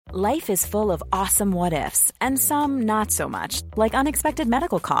Life is full of awesome what-ifs, and some not so much, like unexpected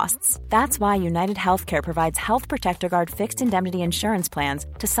medical costs. That's why United Healthcare provides Health Protector Guard fixed indemnity insurance plans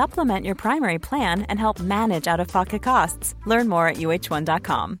to supplement your primary plan and help manage out-of-pocket costs. Learn more at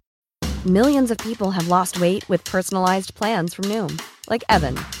uh1.com. Millions of people have lost weight with personalized plans from Noom. Like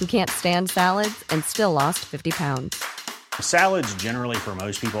Evan, who can't stand salads and still lost 50 pounds. Salads generally for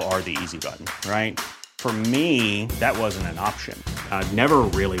most people are the easy button, right? For me, that wasn't an option. I never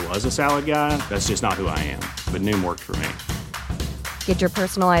really was a salad guy. That's just not who I am. But Noom worked for me. Get your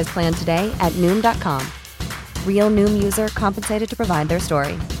personalized plan today at Noom.com. Real Noom user compensated to provide their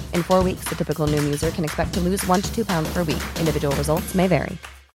story. In 4 weeks, the typical Noom user can expect to lose 1 to 2 pounds per week. Individual results may vary.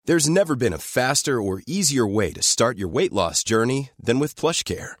 There's never been a faster or easier way to start your weight loss journey than with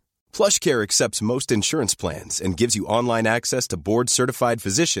PlushCare. PlushCare accepts most insurance plans and gives you online access to board-certified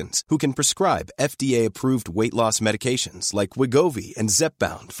physicians who can prescribe FDA-approved weight loss medications like Wegovy and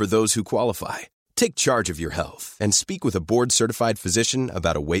Zepbound for those who qualify. Take charge of your health and speak with a board-certified physician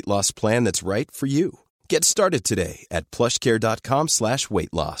about a weight loss plan that's right for you. Get started today at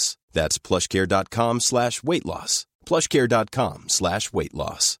plushcare.com/weightloss. That's plushcare.com/weightloss.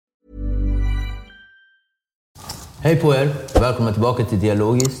 plushcare.com/weightloss. Hej på er, välkomna tillbaka till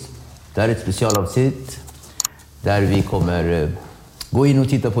Dialogiskt. Det här är ett specialavsnitt där vi kommer gå in och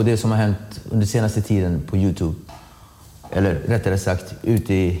titta på det som har hänt under senaste tiden på YouTube. Eller rättare sagt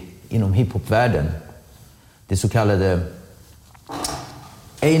inom hiphopvärlden. Det så kallade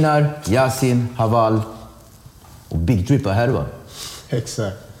Einar, Yasin, Haval och Big Drippa härva.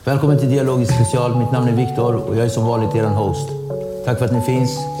 Exakt. Välkommen till Dialogiskt special. Mitt namn är Viktor och jag är som vanligt er host. Tack för att ni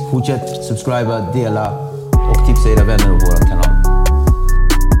finns. Fortsätt subscriba, dela och tipsa era vänner om vår kanal.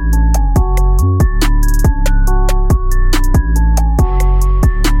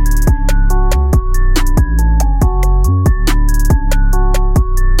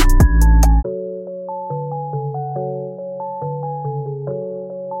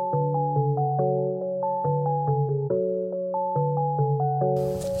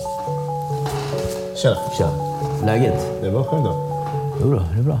 Tja. Läget? Det var själv då. Jo då,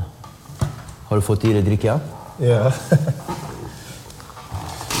 det är bra. Har du fått i dig dricka? Ja.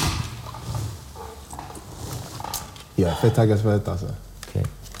 Jag är fett taggad för detta alltså. Okay.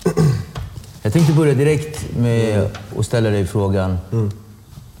 Jag tänkte börja direkt med att ställa dig frågan.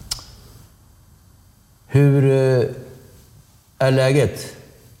 Hur är läget?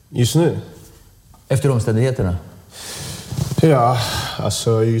 Just nu? Efter omständigheterna? Ja,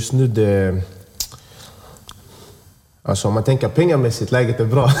 alltså just nu det... Alltså om man tänker pengamässigt, läget är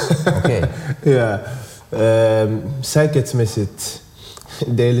bra. Okej. Ja. Säkerhetsmässigt,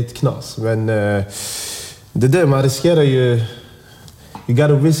 det är lite knas. Men det där, man riskerar ju... You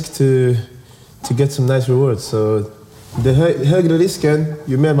gotta risk to get some nice rewards. Så det är högre risken,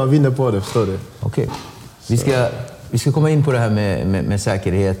 ju mer man vinner på det, förstår du? Okej. Vi ska komma in på det här med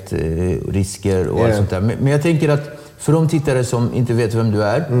säkerhet, risker och allt sånt där. Men jag tänker att för de tittare som inte vet vem du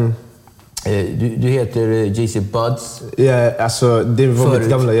är... Du heter JC Buds. Ja, alltså det var mitt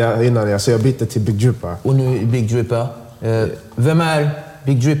gamla innan. Alltså jag bytte till Big Drippa. Och nu Big Drippa. Vem är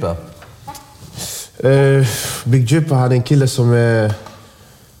Big Drippa? Big Drippa, han är en kille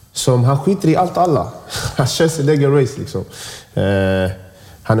som han skiter i allt alla. Han kör sin egen race liksom.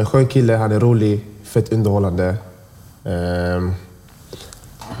 Han är en skön kille, han är rolig, fett underhållande.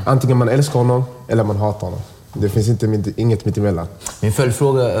 Antingen man älskar honom eller man hatar honom. Det finns inget mitt emellan. Min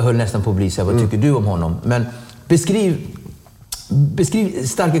följdfråga höll nästan på att bli så här, vad tycker du om honom? Men beskriv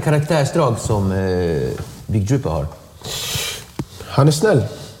starka karaktärsdrag som Big Drippa har. Han är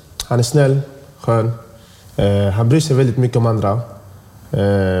snäll, skön. Han bryr sig väldigt mycket om andra.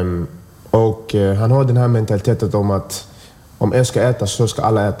 Och han har den här mentaliteten om att om en ska äta så ska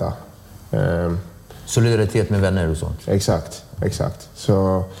alla äta. Solidaritet med vänner och sånt. Exakt.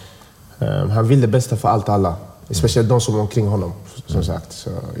 Så han vill det bästa för allt alla. Speciellt de som är omkring honom, som sagt. Så,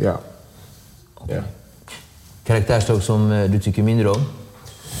 ja. Okay. Yeah. Karaktärsdrag som du tycker mindre om?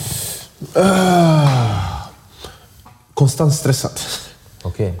 Konstant stressad.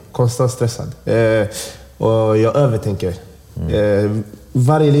 Okay. Konstant stressad. Och jag övertänker.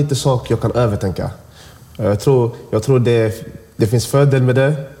 Varje liten sak jag kan övertänka. Jag tror det finns fördel med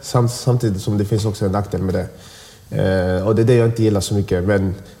det, samtidigt som det finns också en nackdel med det. Och det är det jag inte gillar så mycket.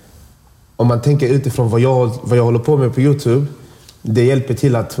 Men om man tänker utifrån vad jag håller på med på YouTube, det hjälper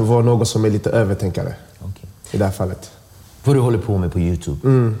till att vara någon som är lite övertänkare. Okay. I det här fallet. Vad du håller på med på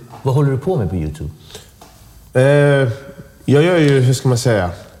YouTube? Vad håller du på med på YouTube? Jag gör ju, hur ska man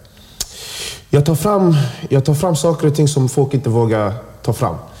säga? Jag tar fram saker och ting som folk inte vågar ta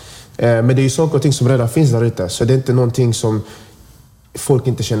fram. Men det är ju saker och ting som redan finns där ute. Så det är inte någonting som folk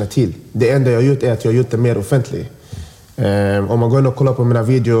inte känner till. Det enda jag har gjort är att jag har gjort det mer offentligt. Om man går in och kollar på mina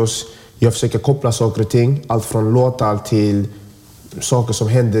videos, jag försöker koppla saker och ting. Allt från låtar till saker som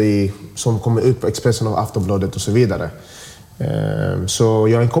händer som kommer ut på Expressen och Aftonbladet och så vidare. Så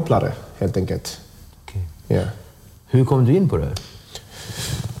jag är en kopplare, helt enkelt. Okay. Yeah. Hur kom du in på det här?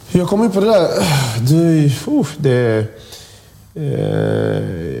 Hur jag kom in på det där?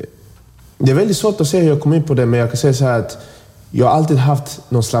 Det är väldigt svårt att säga hur jag kom in på det, men jag kan säga så här att jag har alltid haft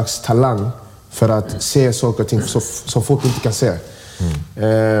någon slags talang för att se saker och ting som folk inte kan se.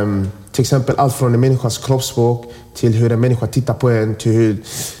 Till exempel allt från en människas kroppsspråk till hur en människa tittar på en, till hur...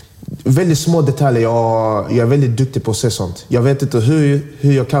 Väldigt små detaljer. Jag är väldigt duktig på att se sånt. Jag vet inte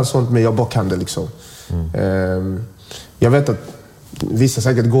hur jag kan sånt, men jag bara kan det liksom. Jag vet att vissa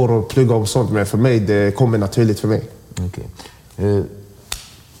säkert går och pluggar om sånt, men för mig, det kommer naturligt för mig. Okay.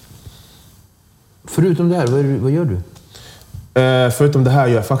 Förutom det här, vad gör du? Förutom det här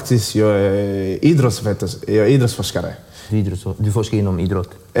jag är idrottsforskare. Du forskar inom idrott?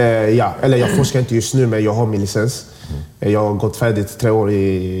 Ja, eller jag forskar inte just nu, men jag har min licens. Jag har gått färdigt 3 år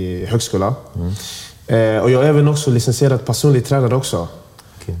i högskola. Och jag är även också licensierad personlig tränare också.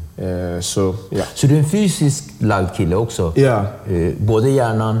 Okay. Så du är en fysiskt lagd kille också? Ja. Både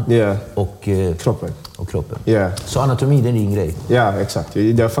hjärnan och kroppen. Yeah. Så anatomi, det är din grej? Ja, exakt.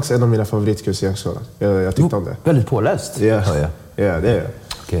 Det är faktiskt en av mina favoritkurser i högskolan. Jag tyckte om det. Väldigt påläst, hör jag. Ja, det är jag.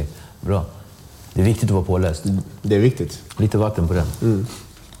 Okej, bra. Det är viktigt att vara påläst. Det är viktigt. Lite vatten på den.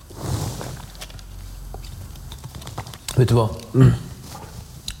 Vet du vad?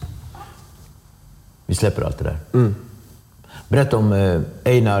 Vi släpper allt det där. Berätta om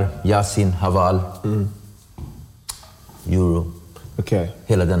Einar, Yasin, Haval, Euro. Okay.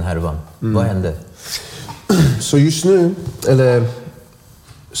 Hela den härvan. Vad hände? Så just nu, eller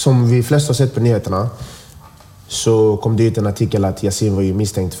som vi flesta har sett på nyheterna, så kom det ut en artikel att Yasin var ju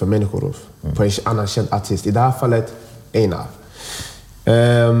misstänkt för människorov på en annan känd artist. I det här fallet, Einar.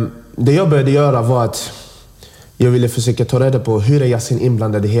 Det jag började göra var att jag ville försöka ta reda på hur är Yasin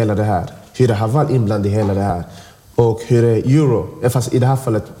inblandad i hela det här. Hur är Haval inblandad i hela det här. Och hur är Euro, fast i det här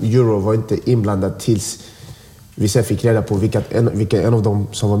fallet Euro var inte inblandad tills vi sen fick reda på vilka en av dem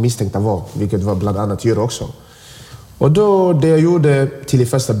som var misstänkta var. Vilket var bland annat Euro också. Och då, det jag gjorde till i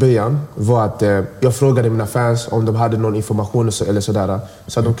första början var att jag frågade mina fans om de hade någon information eller sådär.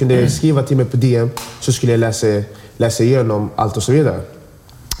 Så att de kunde skriva till mig på DM, så skulle jag läsa igenom allt och så vidare.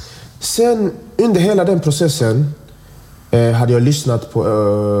 Sen under hela den processen hade jag lyssnat på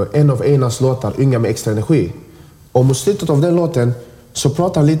en av Einars låtar, Unga med extra energi. Och mot slutet av den låten så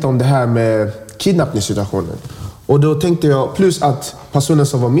pratade han lite om det här med kidnappningssituationen. Och då tänkte jag, plus att personen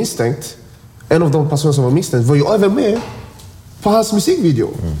som var misstänkt, en av de personer som var misstänkt, var ju även med på hans musikvideo.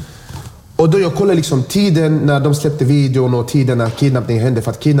 Och då jag kollade liksom tiden när de släppte videon och tiden när kidnappningen hände,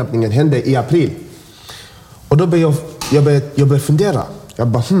 för att kidnappningen hände i april. Och då började jag fundera. Jag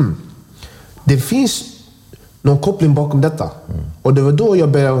bara, det finns någon koppling bakom detta. Och det var då jag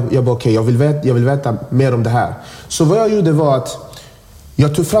bara okej, jag vill veta mer om det här. Så vad jag gjorde var att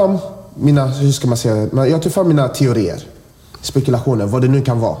jag tog fram mina teorier, spekulationer, vad det nu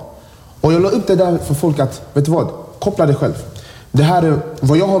kan vara. Och jag la upp det där för folk att, vet du vad, koppla det själv. Det här är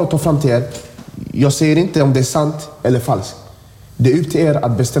vad jag har att ta fram till er. Jag säger inte om det är sant eller falskt. Det är upp till er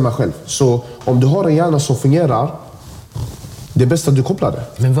att bestämma själv. Så om du har en hjärna som fungerar, det är bäst att du kopplar det.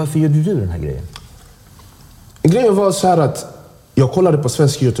 Men varför gör du den här grejen? Grejen var så här att jag kollade på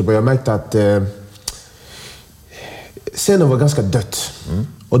svensk YouTube och jag märkte att scenen var ganska dött.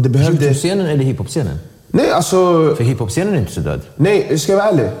 Och det behövde... YouTube-scenen eller hiphop-scenen? Nej, alltså... För hiphop-scenen är inte så död. Nej, jag ska vara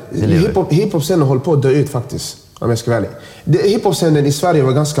ärlig. Hiphop-scenen håller på att dö ut faktiskt. Om jag ska vara ärlig. Hiphop-scenen i Sverige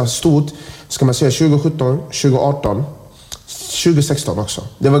var ganska stort, ska man säga 2017, 2018, 2016 också.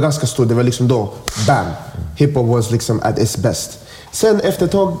 Det var ganska stort, det var liksom då, bam. Hiphop was liksom at its best. Sen efter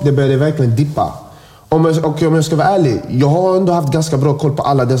ett tag, det började verkligen dippa. Om jag ska vara ärlig, jag har ändå haft ganska bra koll på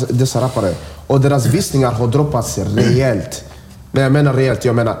alla dessa rappare. Och deras visningar har droppats rejält. När jag menar rejält,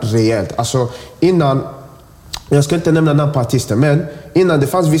 jag menar rejält. Alltså innan, jag ska inte nämna namn på artister, men innan det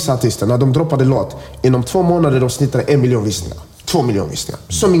fanns vissa artister, när de droppade låt, inom 2 månader de snittade 1 miljon visningar. 2 miljoner visningar,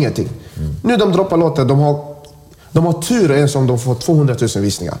 som ingenting. Nu de droppar låtar, de har tur ens om de får 200 000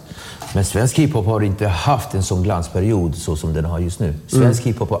 visningar. Men svensk hiphop har inte haft en sån glansperiod så som den har just nu. Svensk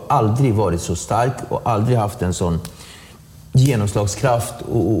hiphop har aldrig varit så stark och aldrig haft en sån genomslagskraft.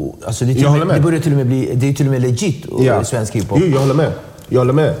 Alltså det börjar till och med bli, det är till och med legit svensk hiphop. Jo, jag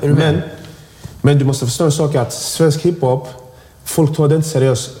håller med. Men du måste förstå en sak, att svensk hiphop, folk tar det inte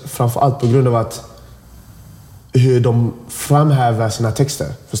seriöst, framförallt på grund av att hur de framhäver sina texter,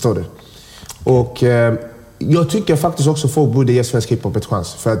 förstår du? Och jag tycker faktiskt också folk borde ge svensk hiphop ett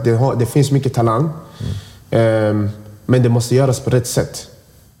chans. För att det finns mycket talang. Men det måste göras på rätt sätt.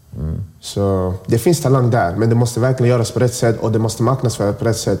 Så det finns talang där, men det måste verkligen göras på rätt sätt och det måste marknadsföras på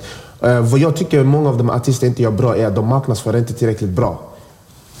rätt sätt. Vad jag tycker många av de artister inte gör bra är att de marknadsför inte tillräckligt bra.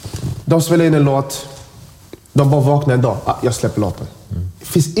 De spelar in en låt, de bara vaknar en dag, jag släpper låten. Det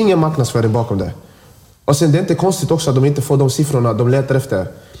finns ingen marknadsföring bakom det. Och sen det är inte konstigt också att de inte får de siffrorna de letar efter.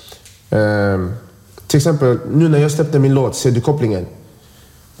 Till exempel, nu när jag släppte min låt, Ser du kopplingen?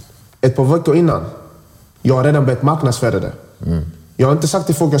 Ett par veckor innan, jag har redan börjat marknadsföra det. Jag har inte sagt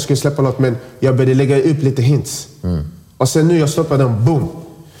till folk att jag skulle släppa låt, men jag började lägga upp lite hints. Och sen nu jag släpper den, boom!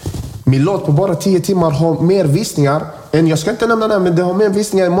 Min låt på bara 10 timmar har mer visningar än, jag ska inte nämna namn, men det har mer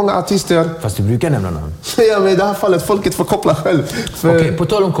visningar än många artister. Fast du brukar nämna namn. Ja, men i det här fallet, folket får koppla själv. Okej, på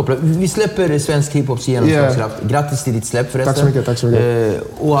tal om koppla. Vi släpper svensk hiphops genomslagskraft. Grattis till ditt släpp förresten. Tack så mycket.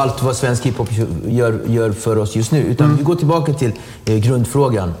 Och allt vad svensk hiphop gör för oss just nu. Utan vi går tillbaka till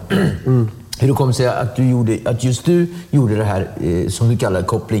grundfrågan. Hur det kommer sig att just du gjorde det här som du kallar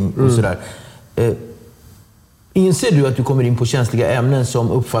koppling och sådär. Inser du att du kommer in på känsliga ämnen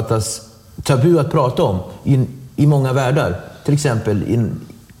som uppfattas tabu att prata om i många världar? Till exempel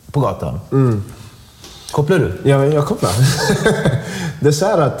på gatan. Kopplar du? Ja, jag kopplar. Det är så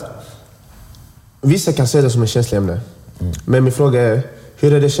här att vissa kan se det som en känslig ämne. Men min fråga är,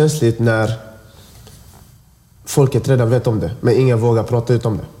 hur är det känsligt när folket redan vet om det, men ingen vågar prata ut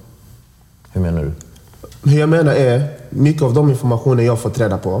om det? Hur menar du? Hur jag menar är, mycket av de informationer jag fått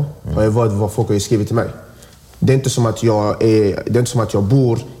reda på har varit vad folk har skrivit till mig. Det är inte som att jag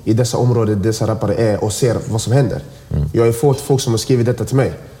bor i dessa områden där dessa rappare är och ser vad som händer. Jag har fått folk som har skrivit detta till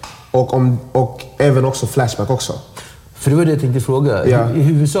mig. Och även också Flashback också. För det var det jag tänkte fråga. Ja. I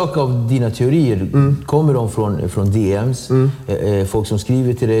huvudsak av dina teorier, kommer de från DMs? Folk som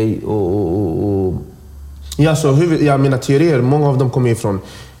skriver till dig och... Ja, så mina teorier, många av dem kommer ifrån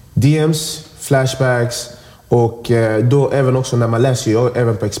DMs, Flashbacks och då även också när man läser ju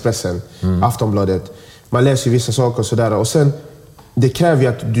även på Expressen, Aftonbladet. Man läser ju vissa saker och sådär. Och sen, det kräver ju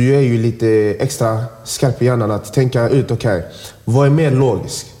att du är ju lite extra skarp i hjärnan att tänka ut, okej, vad är mer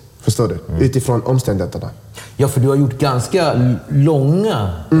logiskt? Förstår du? Utifrån omständigheterna. Ja, för du har gjort ganska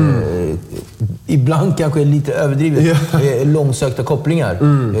långa, ibland kanske lite överdrivet, långsökta kopplingar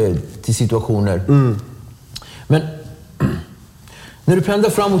till situationer. Men när du pendlar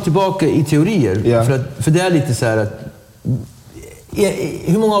fram och tillbaka i teorier, för det är lite så här att...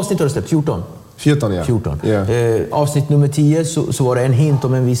 Hur många avsnitt har du släppt? 14? 14, ja. 14. Avsnitt nummer 10 så var det en hint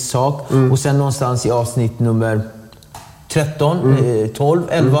om en viss sak. Och sen någonstans i avsnitt nummer 13, 12,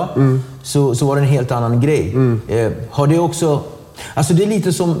 11 så var det en helt annan grej. Har det också... Alltså det är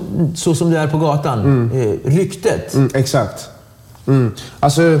lite som det är på gatan. Ryktet. Exakt.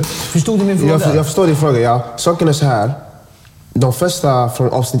 Alltså, förstod du min fråga? Jag förstår din fråga, ja. Saken är så här. De första från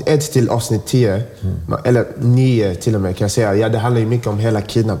avsnitt 1 till avsnitt 10, eller 9 till och med kan jag säga, det handlar ju mycket om hela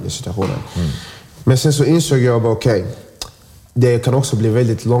kidnappningssituationen. Men sen så insåg jag bara, okej, det kan också bli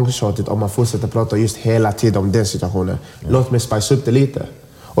väldigt långtjatigt om man fortsätter prata just hela tiden om den situationen. Låt mig spice upp det lite.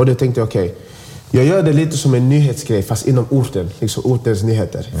 Och då tänkte jag, okej, jag gör det lite som en nyhetsgrej fast inom orten, liksom ortens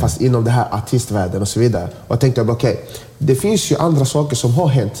nyheter, fast inom det här artistvärlden och så vidare. Och jag tänkte, okej, det finns ju andra saker som har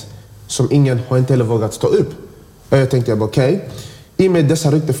hänt som ingen har inte heller vågat stå upp. Och jag tänkte, okej, i och med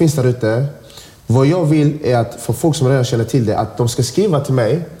dessa rykten finns där ute. Vad jag vill är att för folk som redan känner till det, att de ska skriva till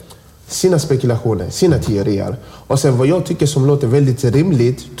mig sina spekulationer, sina teorier. Och sen vad jag tycker som låter väldigt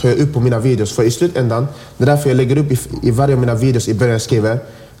rimligt tar jag upp på mina videos. För i slutändan, det är därför jag lägger upp i varje av mina videos i början skriver,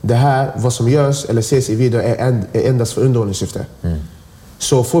 det här, vad som görs eller ses i video är endast för underhållningssyfte.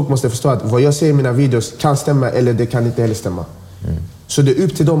 Så folk måste förstå att vad jag ser i mina videos kan stämma eller det kan inte heller stämma. Så det är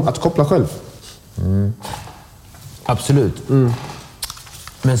upp till dem att koppla själv. Absolut.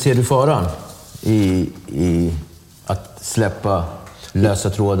 Men ser du faran i att släppa lösa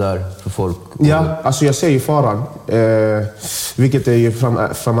trådar för folk? Ja, alltså jag ser ju faran. Vilket är ju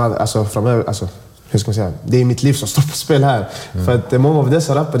framöver, hur ska man säga? Det är mitt liv som står på spel här. För att många av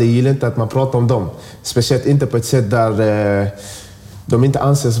dessa rappare gillar inte att man pratar om dem. Speciellt inte på ett sätt där de inte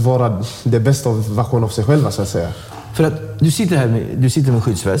anses vara det bästa version av sig själva, så att säga. För att du sitter med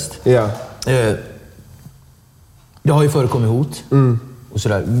skyddsväst. Ja. Det har ju förekommit hot. Och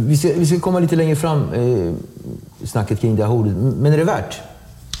sådär. Vi ska komma lite längre fram snacket kring det här hotet. Men är det värt?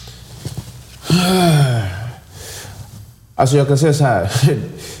 Alltså jag kan säga så här.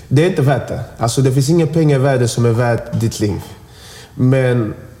 Det är inte värt det. Alltså det finns inga pengar i världen som är värt ditt liv.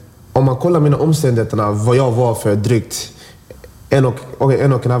 Men om man kollar mina omständigheterna, vad jag var för drygt en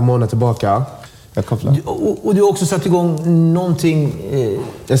och en halv månad tillbaka. Jag kopplar. Och du har också satt igång någonting...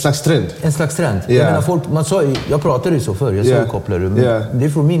 En slags trend. En slags trend. Yeah. Jag menar, folk, man sa, jag pratade ju så förr, jag sa kopplar du. Det är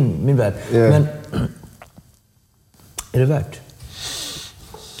från min värld. Yeah. Men är det värt?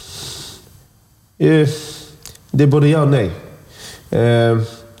 Det är både ja och nej.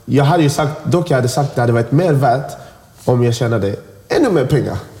 Jag hade sagt att det hade varit mer värt om jag tjänade ännu mer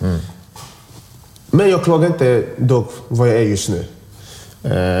pengar. Men jag klagar inte dock vad jag är just nu.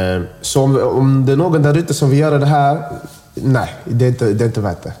 Så om det är någon där ute som vill göra det här, nej, det är inte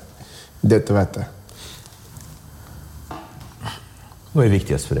värt det. Det är inte värt det. Vad är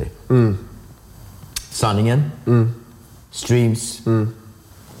viktigast för dig? Sanningen? Streams?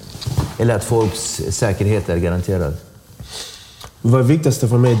 Eller att folks säkerhet är garanterad? Vad viktigaste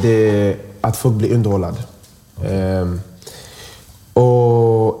för mig är att folk blir underhållade.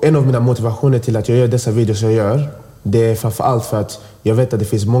 Och en av mina motivationer till att jag gör dessa videos jag gör, det är framförallt för att jag vet att det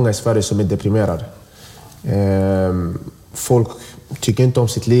finns många i Sverige som är deprimerade. Folk tycker inte om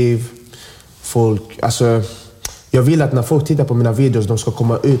sitt liv. Jag vill att när folk tittar på mina videos, de ska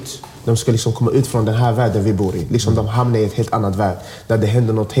komma ut från den här världen vi bor i. Liksom de hamnar i ett helt annat värld, där det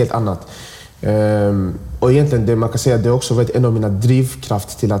händer något helt annat. Och egentligen, det man kan säga, det har också varit en av mina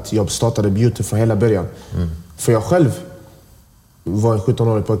drivkrafter till att jag startade YouTube från hela början. För jag själv var en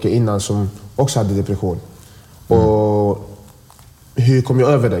 17-årig pojke innan som också hade depression. Och hur kom jag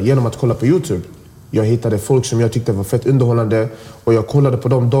över det? Genom att kolla på YouTube. Jag hittade folk som jag tyckte var fett underhållande och jag kollade på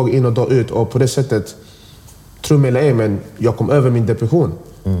dem dag in och dag ut, och på det sättet, tro mig eller ej, men jag kom över min depression.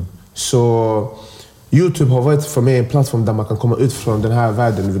 Så YouTube har varit för mig en plattform där man kan komma ut från den här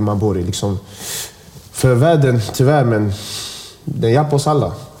världen man bor i. Liksom. För världen, tyvärr, men den hjälper oss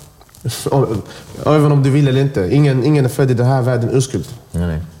alla. Även om du vill eller inte. Ingen är född i den här världen urskuld.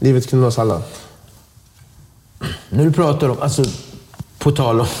 Nej. Livet knullar oss alla. När du pratar om, alltså på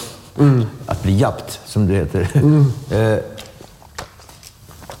tal om att bli japt, som det heter.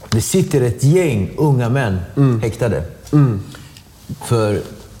 Det sitter ett gäng unga män häktade. För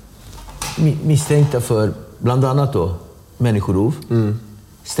misstänkta för bland annat då människorov,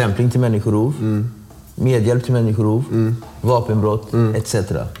 stämpling till människorov, medhjälp till människorov, vapenbrott, etc.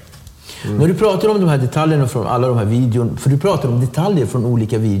 När du pratar om de här detaljerna från alla de här videon, för du pratar om detaljer från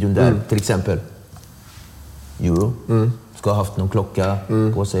olika videon där, till exempel Euro ska ha haft någon klocka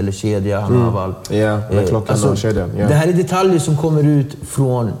på sig eller kedja, han har valp. Ja, med klockan och kedjan. Yeah. Det här är detaljer som kommer ut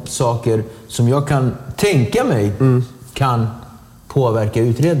från saker som jag kan tänka mig kan påverka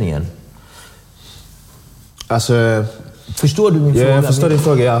utredningen. Alltså, förstår du min fråga? Jag förstår din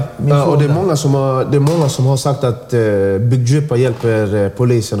fråga, ja. Och det är många som har sagt att Big Drippa hjälper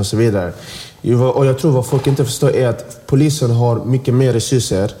polisen och så vidare. Och jag tror vad folk inte förstår är att polisen har mycket mer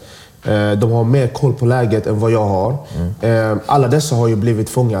resurser. De har mer koll på läget än vad jag har. Alla dessa har ju blivit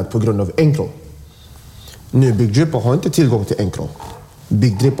fångade på grund av Encro. Nu, Big Drippa har inte tillgång till Encro.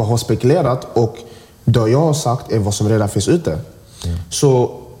 Big Drippa har spekulerat, och det jag har sagt är vad som redan finns ute.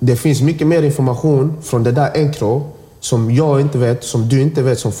 Så det finns mycket mer information från det där Encro som jag inte vet, som du inte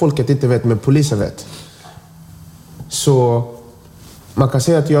vet, som folket inte vet, men polisen vet. Så man kan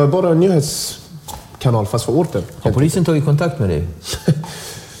säga att jag är bara en nyhetskanal fast för orten. Har polisen tagit kontakt med dig?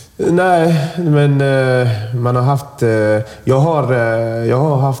 Nej, men man har haft... Jag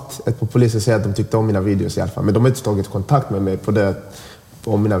har haft ett par poliser säga att de tyckte om mina videos i alla fall. Men de har inte tagit kontakt med mig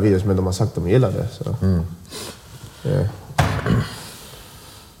på mina videos, men de har sagt att de gillar det. Så.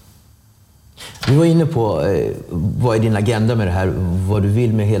 Du var inne på vad är din agenda med det här, vad du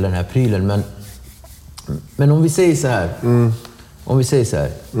vill med hela den här prylen. Men om vi säger så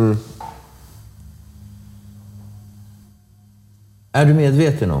här. Är du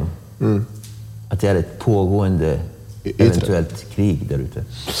medveten om att det är ett pågående eventuellt krig där ute?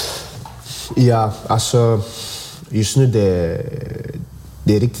 Ja, alltså just nu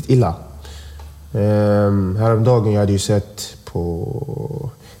det är riktigt illa. Häromdagen jag hade ju sett på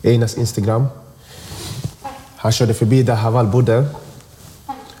Einas Instagram. Han körde förbi där Haval bodde.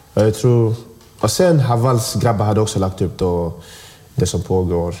 Och sen Havals grabbar hade också lagt upp då det som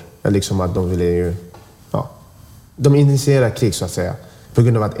pågår. Liksom att de ville ju... Ja, de initierar krig så att säga. På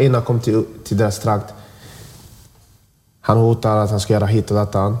grund av att Eina kom till deras trakt. Han hotar att han ska göra hit och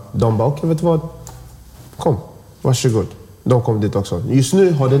datan. De bara, okej, vet du vad? Kom, varsågod. De kom dit också. Just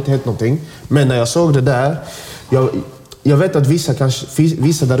nu har det inte hänt någonting. Men när jag såg det där... Jag vet att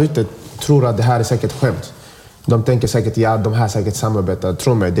vissa där ute tror att det här är säkert skämt. De tänker säkert, ja, de här säkert samarbetar.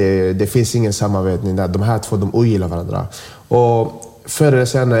 Tro mig, det finns ingen samarbetning där. De här två, de ogillar varandra. Och förr eller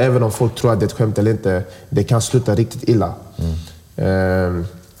senare, även om folk tror att det är ett skämt eller inte, det kan sluta riktigt illa.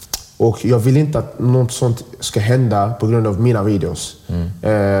 Och jag vill inte att något sånt ska hända på grund av mina videos.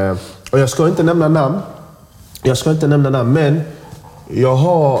 Och jag ska inte nämna namn, men jag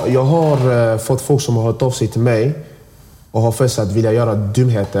har fått folk som har hört av sig till mig och har för sig att vilja göra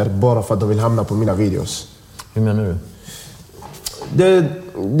dumheter bara för att de vill hamna på mina videos. Hur menar du?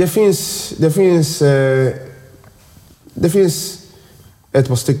 Det finns ett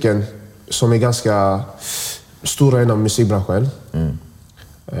par stycken som är ganska stora inom musikbranschen.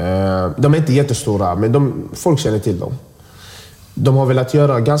 De är inte jättestora, men folk känner till dem. De har velat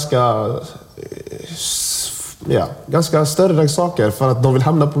göra ganska större saker för att de vill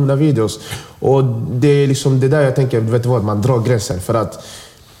hamna på mina videos. Och det är liksom det där jag tänker, vet du vad, man drar gränsen. För att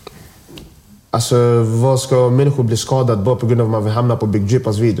alltså, vad ska människor bli skadade bara på grund av att man vill hamna på Big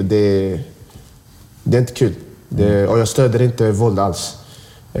Jippas video? Det är inte kul. Och jag stöder inte våld alls.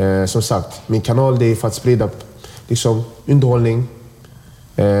 Som sagt, min kanal det är för att sprida liksom, underhållning,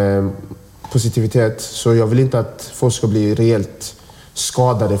 positivitet. Så jag vill inte att folk ska bli rejält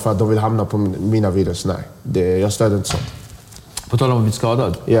skadade för att de vill hamna på mina videos. Nej, jag stöder inte sånt. På tal om att bli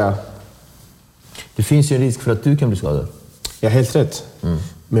skadad? Ja. Det finns ju en risk för att du kan bli skadad. Ja, helt rätt.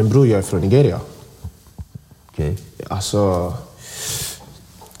 Men bror, jag är från Nigeria. Okej. Alltså,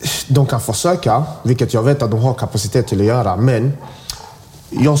 de kan försöka, vilket jag vet att de har kapacitet till att göra. Men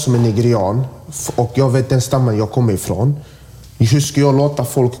jag som är nigerian och jag vet den stammen jag kommer ifrån. Hur ska jag låta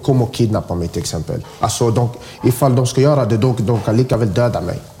folk komma och kidnappa mig till exempel? Alltså, ifall de ska göra det, de kan lika väl döda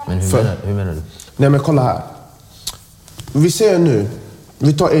mig. Men hur menar du? Nej, men kolla här. Vi ser nu,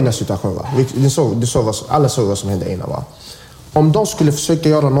 vi tar ena situationen, va? Alla såg vad som hände ena, va? Om de skulle försöka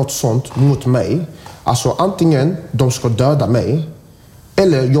göra något sånt mot mig, alltså antingen de ska döda mig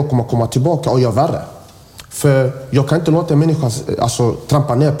eller jag kommer komma tillbaka och göra värre. För jag kan inte låta en människa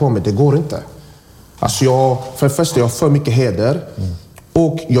trampa ner på mig, det går inte. Alltså för det första, jag har för mycket heder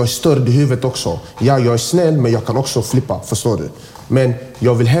och jag är störd i huvudet också. Ja, jag är snäll, men jag kan också flippa, förstår du? Men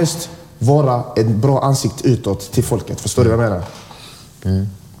jag vill helst vara en bra ansikte utåt till folket, förstår du vad jag menar?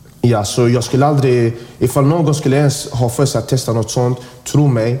 Ja, så jag skulle aldrig, ifall någon skulle ens ha för sig att testa något sånt, tro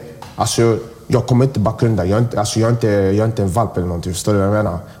mig, alltså jag kommer inte bakgrunda. Jag är inte en valp eller någonting, förstår du vad jag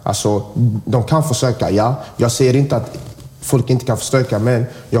menar? Alltså, de kan försöka, ja. Jag säger inte att folk inte kan försöka, men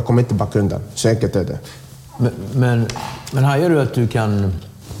jag kommer inte bakgrunda. Så enkelt är det. Men här gör du att du kan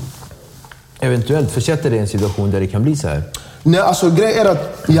eventuellt försätta dig i en situation där det kan bli så här? Nej, alltså grejen är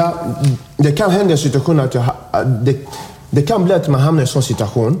att det kan hända en situation att det kan bli att man hamnar i en sån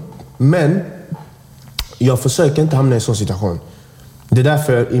situation, men jag försöker inte hamna i en sån situation. Det är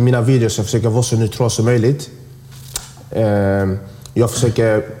därför i mina videos jag försöker vara så neutral som möjligt. Därför jag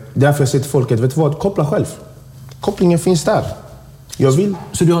säger till folket, vet du vad, koppla själv. Kopplingen finns där. Jag vill.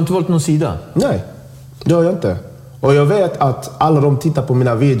 Så du har inte valt någon sida? Nej, det har jag inte. Och jag vet att alla de tittar på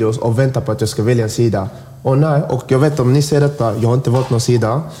mina videos och väntar på att jag ska välja en sida. Och jag vet om ni ser detta, jag har inte valt någon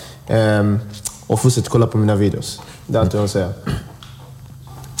sida. Och fortsätt kolla på mina videos. Det är allt jag vill säga.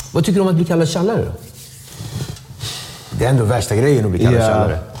 Vad tycker du om att bli kallad tjallare då? Det är ändå värsta grejen att bli kallad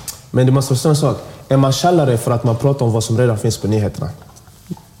tjallare. Men det måste vara en sak. Är man tjallare för att man pratar om vad som redan finns på nyheterna?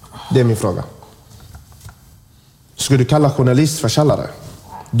 Det är min fråga. Ska du kalla journalist för tjallare?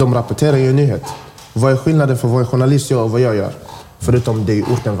 De rapporterar ju en nyhet. Vad är skillnaden för vad en journalist gör och vad jag gör? Förutom det är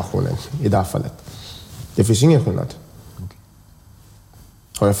ortenversionen i det här fallet. Det finns ingen skillnad.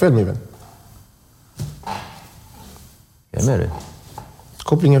 Har jag fel, min vän? Jag är med dig.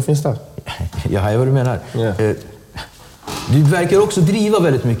 Kopplingen finns där. Jag hör vad du menar. Yeah. Du verkar också driva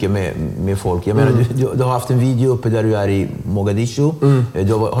väldigt mycket med folk. Jag menar, du har haft en video uppe där du är i Mogadishu.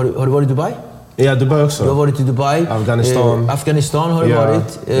 Har du varit i Dubai? Ja, Dubai också. Du har varit i Dubai. Afghanistan har du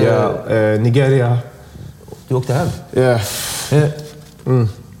varit. Nigeria. Du åkte hem? Ja.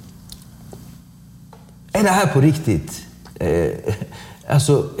 Är det här på riktigt?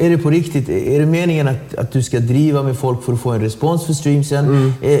 Alltså, är det på riktigt? Är det meningen att du ska driva med folk för att få en respons för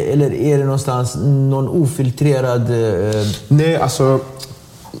streamsen? Eller är det någonstans någon ofiltrerad... Nej, alltså...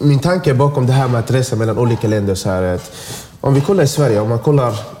 Min tanke bakom det här med att resa mellan olika länder så här är att... Om vi kollar i Sverige, om man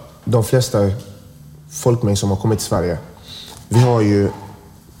kollar de flesta folkmängd som har kommit till Sverige. Vi har ju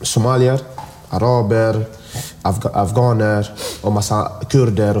somalier, araber, afghaner och massa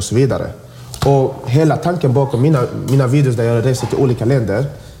kurder och så vidare. Och hela tanken bakom mina videos där jag reser till olika länder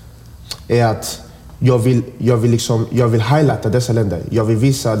är att jag vill highlighta dessa länder. Jag vill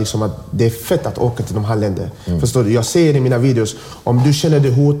visa liksom att det är fett att åka till de här länderna. Förstår du? Jag säger i mina videos, om du känner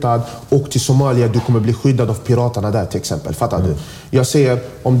dig hotad, åk till Somalia, du kommer bli skyddad av piraterna där till exempel. Fattar du? Jag säger,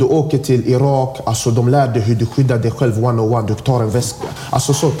 om du åker till Irak, alltså de lär dig hur du skyddar dig själv 101, du tar en väska.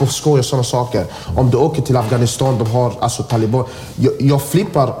 Alltså så på skoj och sådana saker. Om du åker till Afghanistan, de har alltså taliban. Jag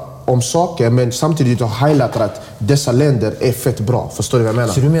flippar om saker, men samtidigt har highlightat att dessa länder är fett bra. Förstår du vad jag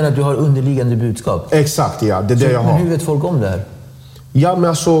menar? Så du menar att du har underliggande budskap? Exakt, ja. Det är det jag har. Men hur vet folk om det här? Ja, men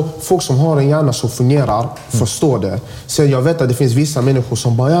alltså, folk som har en hjärna som fungerar förstår det. Sen jag vet att det finns vissa människor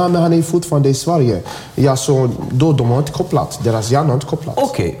som bara, ja men han är ju fortfarande i Sverige. Ja, så då de har inte kopplat. Deras hjärna har inte kopplat.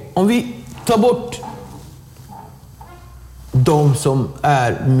 Okej, om vi tar bort de som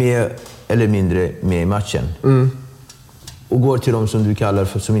är mer eller mindre med i matchen. Och går till de som du kallar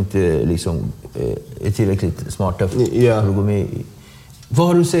för som inte liksom, är tillräckligt smarta för att gå med i. Vad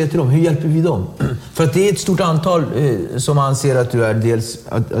har du att säga till dem? Hur hjälper vi dem? För att det är ett stort antal som anser att du är dels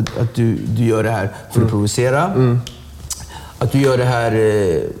att du gör det här för att provocera. Att du gör det här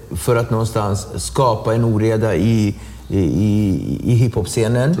för att någonstans skapa en oreda i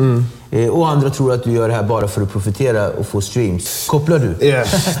hiphop-scenen. Och andra tror att du gör det här bara för att profitera och få streams. Kopplar du?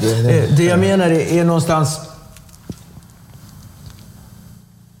 Yes. Det jag menar är någonstans...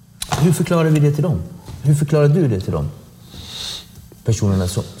 Hur förklarar vi det till dem? Hur förklarar du det till dem? Personerna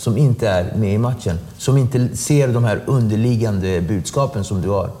som inte är med i matchen. Som inte ser de här underliggande budskapen som du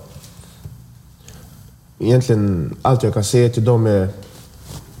har. Egentligen allt jag kan säga till dem är...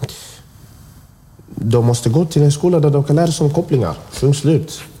 De måste gå till en skola där de kan lära sig om kopplingar. Punkt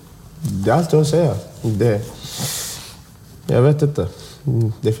slut. Det är allt jag vill säga. Jag vet inte.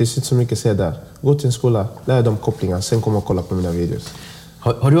 Det finns inte så mycket att säga där. Gå till en skola, lär dem kopplingar. Sen kommer och kolla på mina videos.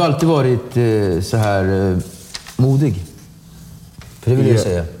 Har du alltid varit så här modig? För det vill jag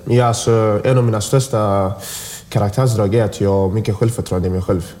säga. Ja, alltså, en av mina största karaktärsdrag är att jag har mycket självförtroende i mig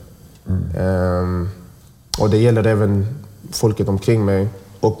själv. Och det gäller även folket omkring mig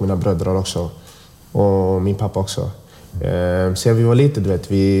och mina bröder också. Och min pappa också. Sen vi var lite, du vet,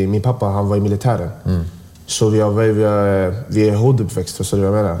 min pappa han var i militären. Så vi är hårduppväxt, förstår du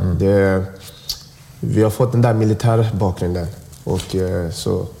vad jag menar? Vi har fått den där militärbakgrunden. Och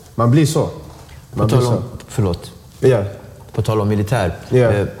så man blir så. Förlåt. Ja. På tal om militär.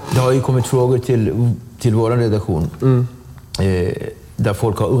 Yeah. Det har ju kommit frågor till vår redaktion. Där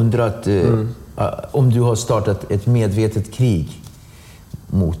folk har undrat om du har startat ett medvetet krig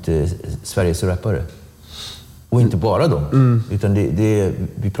mot Sveriges rappare. Och inte bara dem. Utan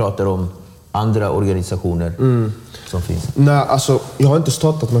vi pratar om andra organisationer som finns. Nej, alltså jag har inte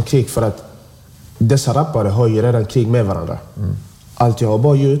startat någon krig för att dessa rappare har ju redan krig med varandra. Allt jag har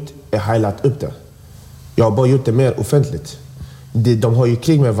bara gjort är highlight upp det. Jag har bara gjort det mer offentligt. De har ju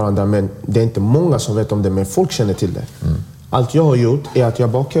krig med varandra, men det är inte många som vet om det, men folk känner till det. Allt jag har gjort är att jag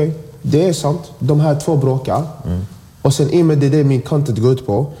bara, okej, det är sant. De här två bråkar. Och sen i och med det min content går ut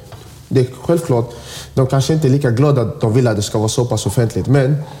på. Det är självklart, de kanske inte är lika glada att de vill att det ska vara så pass offentligt.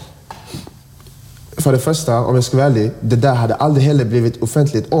 Men för det första, om jag ska vara ärlig, det där hade aldrig heller blivit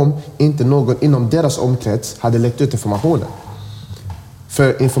offentligt om inte någon inom deras omkrets hade läckt ut informationen.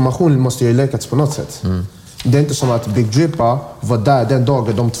 För informationen måste ju läckats på något sätt. Det är inte som att Big Drippa var där den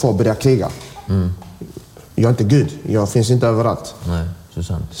dagen de två började kriga. Jag är inte Gud. Jag finns inte överallt. Nej, så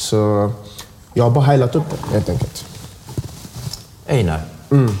sant. Så jag har bara heilat upp det, helt enkelt. Einar.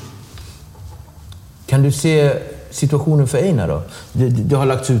 Kan du se situationen för Einar då? Det har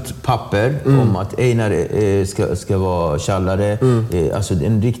lagts ut papper om att Einar ska vara tjallare. Alltså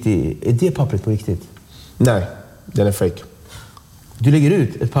en riktig... Är det pappret på riktigt? Nej, den är fake. Du lägger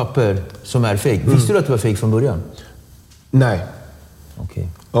ut ett papper som är fake. Visste du att det var fake från början? Nej. Okej.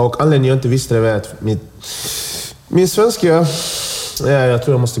 Och anledningen jag inte visste det var att min svenska... jag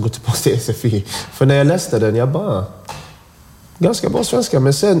tror jag måste gå tillbaka till SFI. För när jag läste den, jag bara... Ganska bra svenska.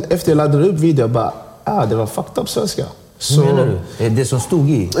 Men sen efter jag laddade upp video, jag bara... det var fucked up svenska. Vad menar du? Det som stod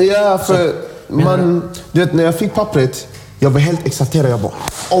i? Ja, för du vet, när jag fick pappret, jag var helt exalterad. Jag bara,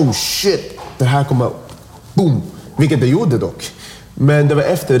 oh shit, det här kommer... Boom! Vilket det gjorde dock. Men det var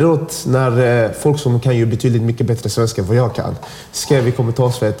efteråt när folk som kan ju betydligt mycket bättre svenska än vad jag kan skrev i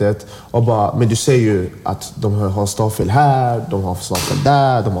kommentarsfältet och bara, men du säger ju att de har stavfel här, de har stavfel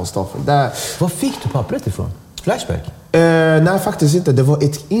där, de har stavfel där. Var fick du pappret ifrån? Flashback? Nej, faktiskt inte. Det var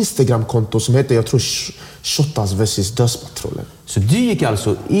ett Instagram-konto som heter, jag tror, Shottaz vs Dödspatrullen. Så du gick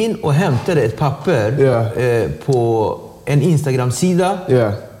alltså in och hämtade ett papper på en Instagram-sida?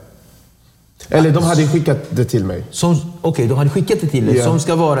 Ja. Eller de hade skickat det till mig. Okej, de hade skickat det till dig som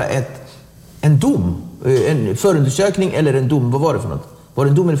ska vara en dom? En förundersökning eller en dom? Vad var det för något? Var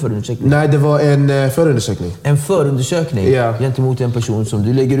det en dom eller förundersökning? Nej, det var en förundersökning. En förundersökning gentemot en person som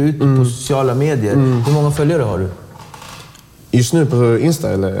du lägger ut på sociala medier. Hur många följare har du? Just nu på Insta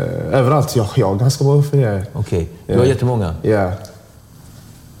eller överallt? Jag har ganska många följare. Okej, du har jättemånga? Ja.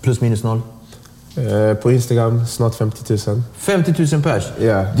 Plus minus noll? På Instagram snart 50 000. 50 000 pers?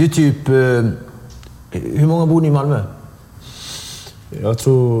 Ja. Det är typ... hur många bor ni i Malmö? Jag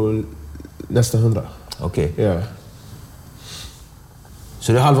tror nästan 100. Okej. Ja.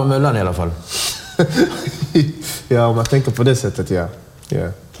 Så det är halva möllan i alla fall? Ja, om man tänker på det sättet, ja.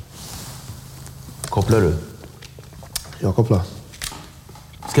 Kopplar du? Jag kopplar.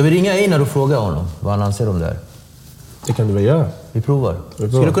 Ska vi ringa Einar och fråga honom vad han anser om det här? Det kan du väl göra? Vi provar.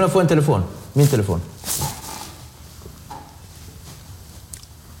 Skulle du kunna få en telefon? Min telefon.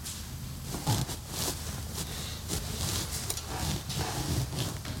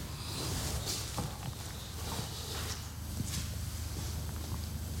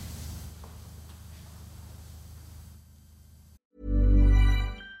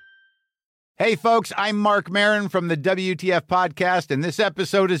 Hey, folks, I'm Mark Maron from the WTF Podcast, and this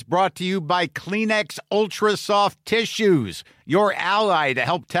episode is brought to you by Kleenex Ultra Soft Tissues, your ally to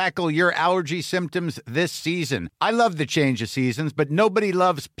help tackle your allergy symptoms this season. I love the change of seasons, but nobody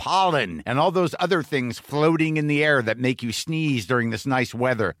loves pollen and all those other things floating in the air that make you sneeze during this nice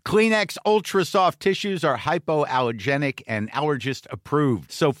weather. Kleenex Ultra Soft Tissues are hypoallergenic and allergist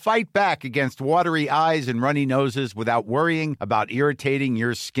approved, so fight back against watery eyes and runny noses without worrying about irritating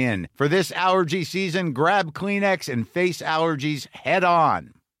your skin. For this allergy season, grab Kleenex and face allergies head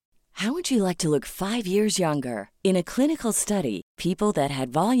on. How would you like to look 5 years younger? In a clinical study, people that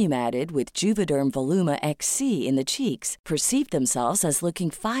had volume added with Juvederm Voluma XC in the cheeks perceived themselves as looking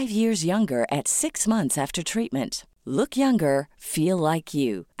 5 years younger at 6 months after treatment. Look younger, feel like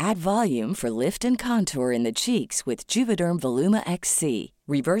you. Add volume for lift and contour in the cheeks with Juvederm Voluma XC.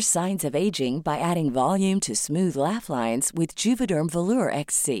 Reverse signs of aging by adding volume to smooth laugh lines with Juvederm Volure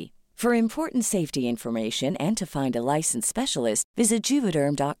XC. For important safety information and to find a licensed specialist, visit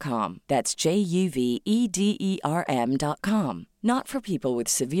Juvederm.com. That's JUVEDERM.com. Not for people with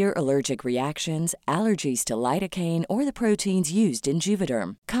severe allergic reactions, allergies to lidocaine, or the proteins used in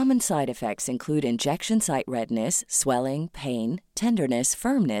Juvederm. Common side effects include injection site redness, swelling, pain, tenderness,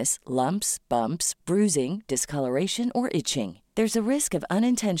 firmness, lumps, bumps, bruising, discoloration, or itching. There's a risk of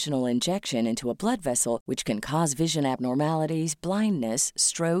unintentional injection into a blood vessel, which can cause vision abnormalities, blindness,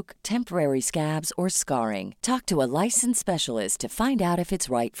 stroke, temporary scabs, or scarring. Talk to a licensed specialist to find out if it's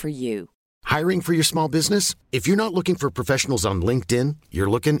right for you. Hiring for your small business? If you're not looking for professionals on LinkedIn, you're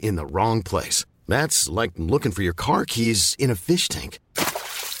looking in the wrong place. That's like looking for your car keys in a fish tank.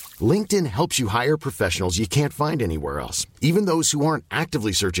 LinkedIn helps you hire professionals you can't find anywhere else, even those who aren't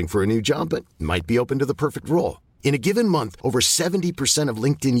actively searching for a new job but might be open to the perfect role. In a given month, over 70% of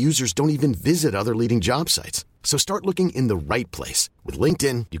LinkedIn users don't even visit other leading job sites. So start looking in the right place. With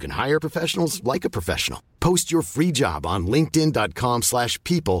LinkedIn, you can hire professionals like a professional. Post your free job on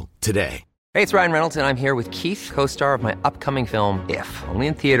linkedin.com/people today. Hey, it's Ryan Reynolds, and I'm here with Keith, co-star of my upcoming film, If, only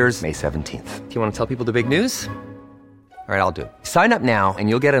in theaters May 17th. Do you want to tell people the big news? All right, I'll do it. Sign up now and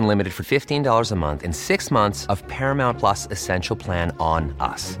you'll get unlimited for $15 a month and 6 months of Paramount Plus Essential Plan on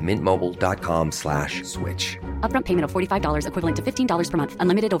us. MintMobile.com/switch. Upfront payment of $45 equivalent to $15 per month.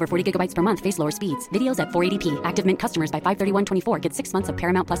 Unlimited over 40 gigabytes per month. Face lower speeds. Videos at 480p. Active Mint customers by 531.24 get 6 months of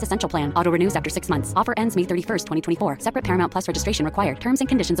Paramount Plus Essential Plan. Auto renews after 6 months. Offer ends May 31st, 2024. Separate Paramount Plus registration required. Terms and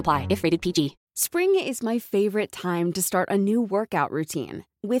conditions apply if rated PG. Spring is my favorite time to start a new workout routine.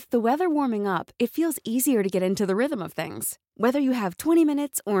 With the weather warming up, it feels easier to get into the rhythm of things. Whether you have 20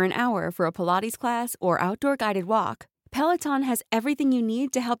 minutes or an hour for a Pilates class or outdoor guided walk, Peloton has everything you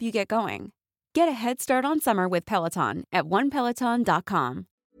need to help you get going. Get a head start on summer with Peloton at onepeloton.com.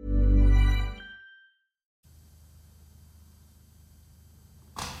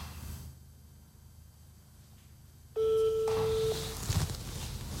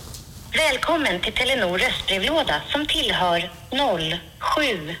 Välkommen till Telenor röstbrevlåda som tillhör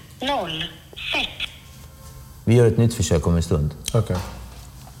 0706. Vi gör ett nytt försök om en stund. Okej.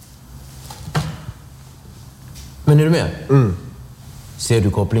 Men är du med? Ser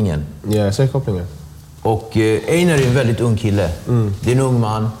du kopplingen? Ja, jag ser kopplingen. Och Einar är en väldigt ung kille. Det är en ung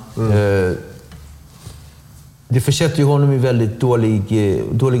man. Det försätter ju honom i väldigt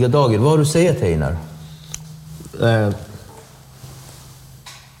dåliga dagar. Vad har du att säga till Einar?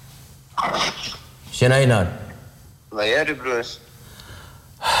 Tjena Einar. Vad är du, Bruce?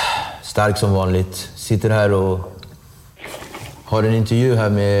 Stark som vanligt. Sitter här och har en intervju här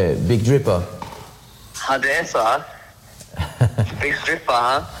med Big Drippa. Ja, det är så. Big Drippa,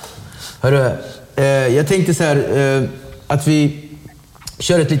 ha? Hörru, jag tänkte så här att vi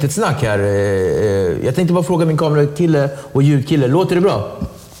kör ett litet snack här. Jag tänkte bara fråga min kamerakille och ljudkille. Låter det bra?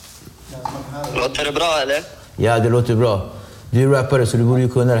 Låter det bra, eller? Ja, det låter bra. Du är rappare så du borde ju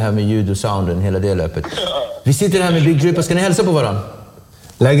kunna det här med ljud och sounden, hela det löpet. Vi sitter här med Big Drippa. Ska ni hälsa på varandra?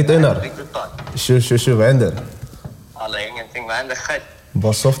 Läget Einar? Tju, vad händer? Alla, ingenting. Vad händer själv?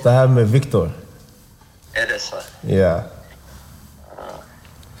 Bara softa här med Victor. Är det så? Ja.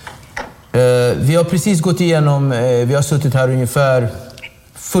 Vi har precis gått igenom, vi har suttit här ungefär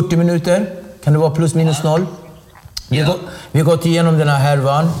 40 minuter. Kan det vara plus minus noll? Vi har gått igenom den här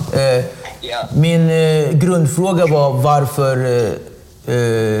härvan. Min grundfråga var varför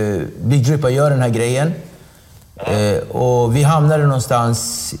Big Drippa gör den här grejen. Och vi hamnade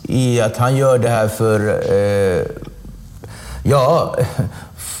någonstans i att han gör det här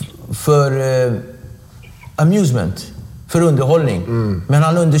för amusement, för underhållning. Men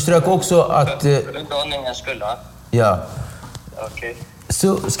han underströk också att... För underhållningens skull, va? Ja. Okej.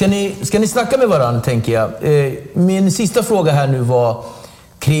 Så ska ni snacka med varandra, tänker jag. Min sista fråga här nu var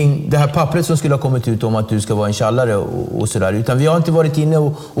kring det här pappret som skulle ha kommit ut om att du ska vara en tjallare och sådär. Utan vi har inte varit inne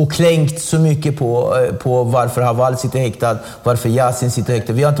och klänkt så mycket på varför Haval sitter häktad, varför Yasin sitter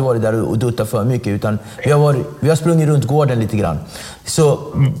häktad. Vi har inte varit där och duttat för mycket, utan vi har sprungit runt gården lite grann. Så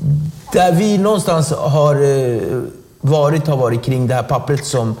där vi någonstans har varit kring det här pappret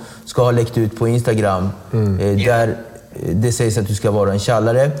som ska ha läckt ut på Instagram. Där det sägs att du ska vara en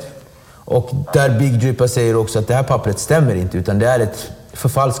tjallare. Och där Big Drippa säger också att det här pappret stämmer inte, utan det är ett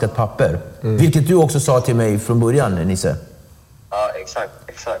förfalskat papper. Vilket du också sa till mig från början, Nisse. Ja, exakt.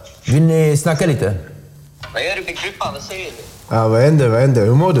 Vill ni snacka lite? Vad gör du, Big Drippa? Vad säger du? Ja, vad händer?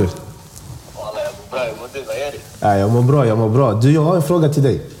 Hur mår du? Alla, jag mår bra. Hur mår du? Vad gör du? Ja, jag mår bra. Du, jag har en fråga till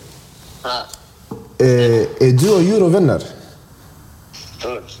dig. Är du och Euro vänner?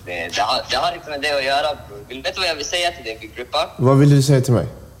 Det har inte med det att göra, bror. Vill du veta vad jag vill säga till dig, Big Drippa? Vad vill du säga till mig?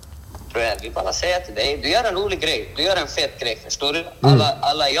 Jag vill bara säga till dig, du gör en rolig grej. Du gör en fet grej, förstår du?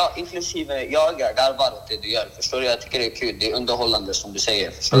 Alla inklusive jag garvar åt det du gör, förstår du? Jag tycker det är kul, det är underhållande som du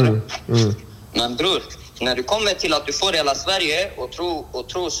säger, förstår du? Men bror, när du kommer till att du får hela Sverige och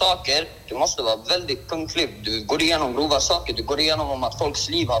tro saker, du måste vara väldigt punktlig. Du går igenom grova saker, du går igenom om att folks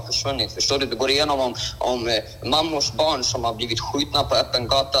liv har försvunnit, förstår du? Du går igenom om mammors barn som har blivit skjutna på öppen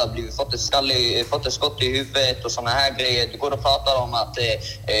gata, fått ett skott i huvudet och såna här grejer. Du går och pratar om att,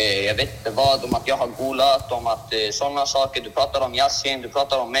 jag vet inte vad, om att jag har golat, om att såna saker. Du pratar om Yasin, du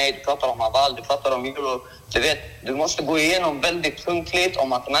pratar om mig, du pratar om Haval, du pratar om Euro. Du vet, du måste gå igenom väldigt punktligt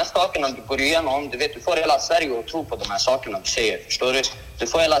om att de här sakerna du går igenom, du vet, du får hela Sverige att tro på de här sakerna du säger, förstår du? Du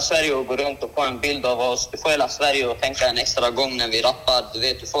får hela Sverige att gå runt och få en bild av oss, du får hela Sverige att tänka en extra gång när vi rappar, du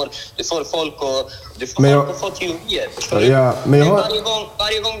vet, du får folk att få teorier, förstår du? Ja, men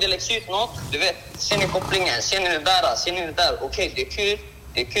varje gång det läggs ut något, du vet, ser ni kopplingen, ser ni det där, okej, det är kul.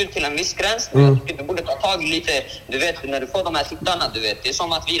 Det är kul till en viss gräns, du borde ta tag i lite, du vet, när du får de här tittarna, du vet. Det är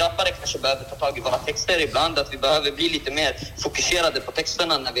som att vi rappare kanske behöver ta tag i våra texter ibland, att vi behöver bli lite mer fokuserade på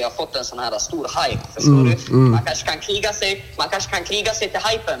texterna när vi har fått en sån här stor hype, förstår du? Man kanske kan kriga sig till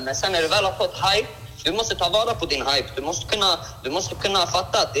hypen, men sen när du väl har fått hype, du måste ta vara på din hype, du måste kunna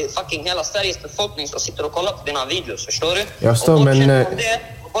fatta att det är fucking hela Sveriges befolkning som sitter och kollar på dina videos, förstår du? Jag förstår, men...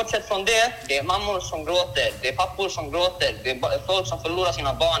 Bortsett från det är mammor som gråter, det är pappor som gråter, det är folk som förlorar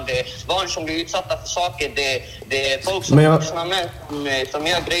sina barn, det är barn som blir utsatta för saker, det är folk som vuxna män som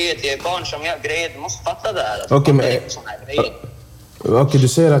gör grejer, det är barn som gör grejer. Du måste fatta det här. Okej, du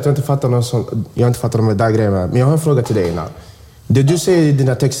säger att jag inte fattar de där grejerna, men jag har en fråga till dig innan. Det du säger i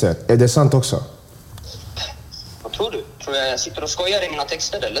dina texter, är det sant också? Vad tror du? Tror jag sitter och skojar i mina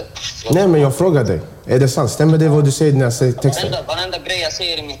texter, eller? Nej, men jag frågar dig. Är det sant? Stämmer det vad du säger i dina texter? Varenda grej jag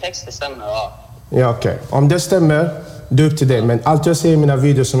säger i min text, det stämmer, ja. Ja, okej. Om det stämmer, det är upp till dig. Men allt jag säger i mina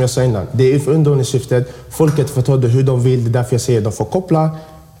videos, som jag sa innan, det är för underhållningssyftet. Folket får ta det hur de vill. Det är därför jag säger att de får koppla.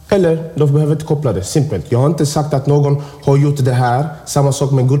 Eller de behöver inte koppla det. Simpelt. Jag har inte sagt att någon har gjort det här. Samma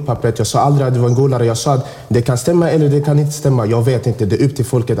sak med guldpappret. Jag sa aldrig att det var en golare. Jag sa att det kan stämma eller det kan inte stämma. Jag vet inte. Det är upp till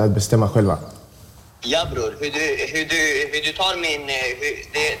folket att bestämma själva. Ja bror, hur du tar min...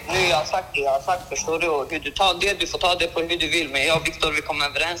 jag har sagt, förstår du? Och hur du tar det, du får ta det på hur du vill. Men jag och Victor, vi kom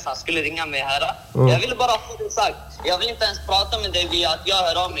överens, han skulle ringa mig här. Jag ville bara få det sagt. Jag vill inte ens prata med dig via att jag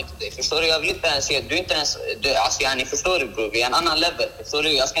hör av mig till dig, förstår du? Jag vill inte ens se, du är inte ens... ni förstår du bror, vi är en annan level, förstår du?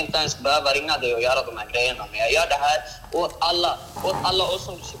 Jag ska inte ens behöva ringa dig och göra de här grejerna. Men jag gör det här åt alla oss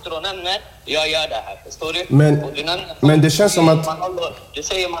som du sitter och nämner. Jag gör det här, förstår du? Men det känns som att... Du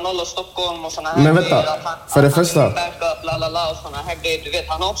säger Manolo Stockholm och såna här... Men vänta, för det första... och såna här grejer. Du vet,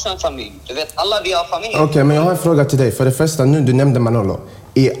 han har också en familj. Du vet, alla vi har familj. Okej, men jag har en fråga till dig. För det första, nu du nämnde Manolo.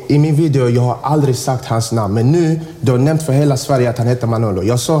 I min video, jag har aldrig sagt hans namn. Men nu, du har nämnt för hela Sverige att han heter Manolo.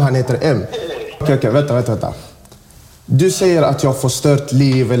 Jag sa han heter M. Okej, vänta. Du säger att jag har förstört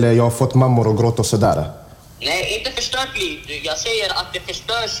liv eller jag har fått mammor och gråta och sådär. Nej, inte förstört liv. Jag säger att det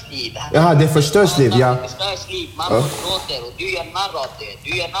förstörs liv. Jaha, det förstörs liv, ja. Det förstörs liv. Mammor gråter och du gör narr av det.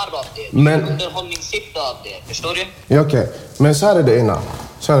 Du gör underhållningssyfte av det. Förstår du? Ja, okej. Men så här är det innan.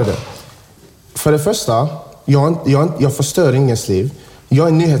 För det första, jag förstör ingens liv. Jag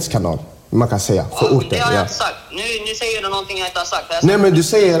är en nyhetskanal. man kan säga, för orten. Det har jag inte sagt. Nu säger du någonting jag inte har sagt. Nej, men du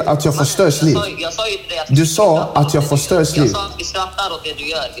säger att jag förstörs liv. Jag sa ju till dig att du sa att jag förstörs liv. Jag sa att vi skrattar åt det du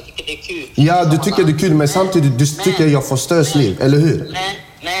gör. Vi tycker det är kul. Ja, du tycker det är kul, men samtidigt du tycker jag förstörs liv, eller hur?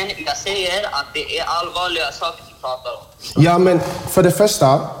 Men jag säger att det är allvarliga saker vi pratar om. Ja, men för det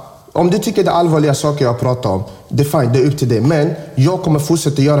första, om du tycker det är allvarliga saker jag pratar om, det är fine, det är upp till dig. Men jag kommer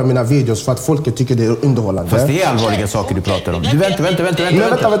fortsätta göra mina videos för att folket tycker det är underhållande. Fast det är allvarliga saker du pratar om. Du vänta.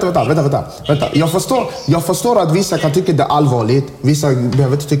 Jag förstår att vissa kan tycka det är allvarligt. Vissa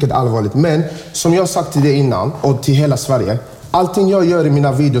behöver inte tycka det är allvarligt. Men som jag sagt till dig innan och till hela Sverige, allting jag gör i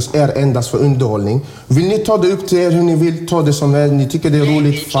mina videos är endast för underhållning. Vill ni ta det upp till er hur ni vill, ta det som ni tycker det är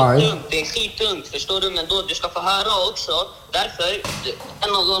roligt, fine. Det är skittungt, förstår du? Men då du ska få höra också. Därför,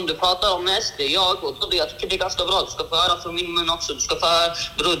 en av dem du pratar om mest, det är jag. Och då jag tycker det är ganska bra. Du ska få höra från min mun också. Du ska få höra,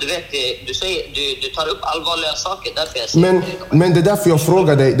 bror, du vet, du tar upp allvarliga saker. Därför jag säger men det är därför jag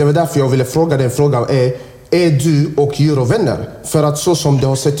frågar dig, det var därför jag ville fråga dig en fråga är du och Euro vänner? För att så som det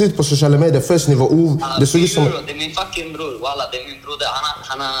har sett ut på sociala medier först ni var det såg ut som... Det är min fucking bror, walla, det är min broder.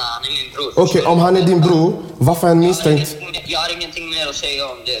 Han är min bror. Okej, om han är din bror, varför är han misstänkt? Jag har ingenting mer att säga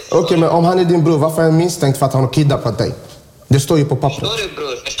om det. Okej, men om han är din bror, varför är han misstänkt för att han har kidnappat dig? Det står ju på pappret. Förstår du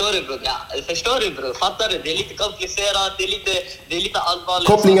bror? Ja, förstår du bror? Fattar du? Det är lite komplicerat, det är lite allvarligt.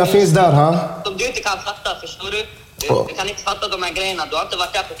 Kopplingar finns där, ha? Som du inte kan fatta, förstår du? Du kan inte fatta de här grejerna. Du har inte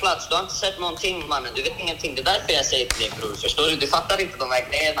varit där på plats. Du har inte sett någonting, mannen. Du vet ingenting. Det är därför jag säger till dig, bror. Förstår du? Du fattar inte de här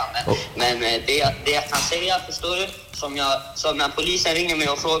grejerna. Men det jag kan säga, förstår du? Som när polisen ringer mig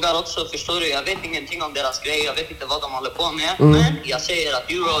och frågar också, förstår du? Jag vet ingenting om deras grejer. Jag vet inte vad de håller på med. Men jag säger att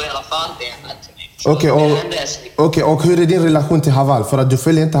Euro i alla fall, det är en till mig. Okej, och hur är din relation till Haval? För att du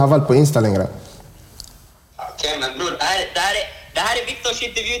följer inte Haval på Insta längre. Okej, men bror, det här är Viktors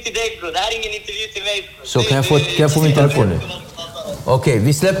intervju till dig, bror. Det här är ingen intervju till mig, bror. Så kan jag få min telefon nu? Okej,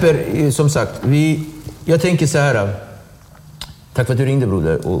 vi släpper, som sagt. Jag tänker så här. Tack för att du ringde,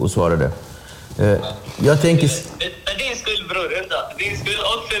 broder, och svarade. Jag tänker... Det är din skull, bror. Din skull.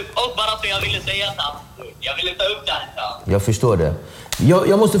 Och bara för jag ville säga det. Jag ville ta upp det här. Jag förstår det.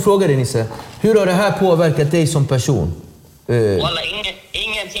 Jag måste fråga dig, Nisse. Hur har det här påverkat dig som person? Walla,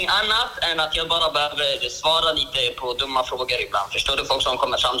 ingenting annat än att jag bara behöver svara lite på dumma frågor ibland. Förstår du? Folk som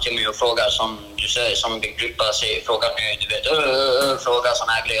kommer fram till mig och frågar, som du säger, som Big Gruppa säger, frågar nu, du vet, frågar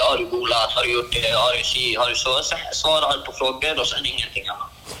såna här grejer. Har du golat? Har du gjort det? Har du si? Har du så? Sen svarar på frågor och sen ingenting annat.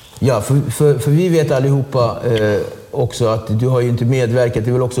 Ja, för vi vet allihopa också att du har ju inte medverkat,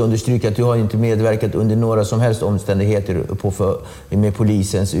 jag vill också understryka att du har inte medverkat under några som helst omständigheter med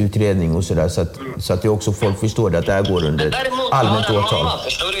polisens utredning och sådär, så att det också folk förstår att det här går under allmänt åtal.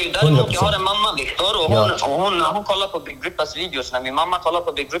 Däremot jag har en mamma, Viktor, och hon kollar på Big Gruppas videos. När min mamma kollar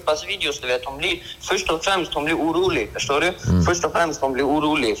på Big Gruppas videos, du vet, hon blir först och främst orolig, förstår du? Först och främst hon blir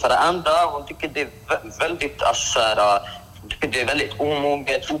orolig. För det andra, hon tycker det är väldigt det är väldigt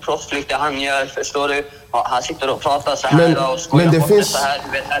omoget, oproffsligt det han gör, förstår du? Han sitter och pratar så här och skojar bort det så här.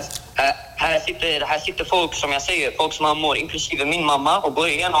 Du vet, här sitter folk, som jag säger, folk som har mår, inklusive min mamma, och går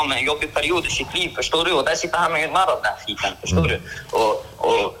igenom en jobbig period i sitt liv, förstår du? Och där sitter han med en av den här skiten, förstår du?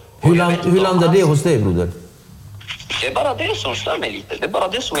 Hur landar det hos dig, broder? Det är bara det som stör mig lite. Det är bara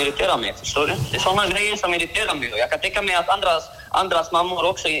det som irriterar mig, förstår du? Det är sådana grejer som irriterar mig. Och jag kan tänka mig att andras mammor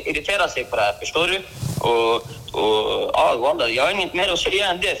också irriterar sig på det här, förstår du? Jag har inget mer att säga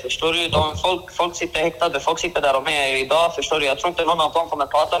än det, förstår du? Folk sitter häktade, folk sitter där de är idag, förstår du? Jag tror inte någon av dem kommer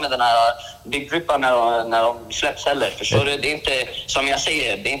prata med den här Big Gruppa när de släpps heller, förstår du? Det är inte, som jag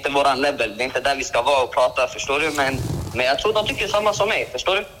säger, det är inte våran level, det är inte där vi ska vara och prata, förstår du? Men jag tror de tycker samma som mig,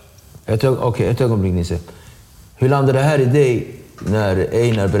 förstår du? Ett ögonblick, Nisse. Hur landar det här i dig när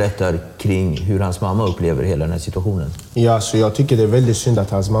Einar berättar kring hur hans mamma upplever hela den här situationen? Ja, så jag tycker det är väldigt synd att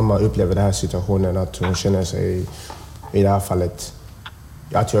hans mamma upplever den här situationen, att hon känner sig i det här fallet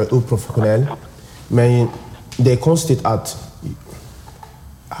att jag är oprofessionell. Men det är konstigt att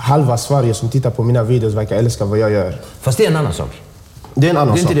halva Sverige som tittar på mina videos verkar älska vad jag gör. Fast det är en annan sak. Det är en annan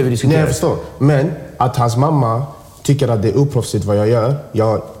sak. Det är inte det vi diskuterar. Nej, jag förstår. Men att hans mamma tycker att det är oproffsigt vad jag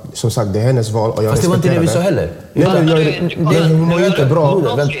gör. Som sagt, det är hennes val och jag fast det var inte det vi sa heller. Hon mår inte bra.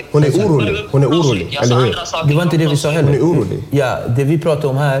 Hon är orolig. Eller hur? Det var inte det vi sa heller. Hon är orolig. Ja, det vi pratar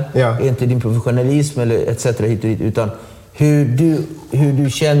om här är inte din professionalism eller etc. hit och dit, utan hur du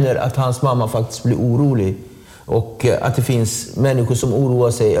känner att hans mamma faktiskt blir orolig och att det finns människor som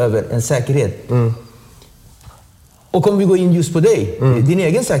oroar sig över en säkerhet. Och om vi går in just på dig, din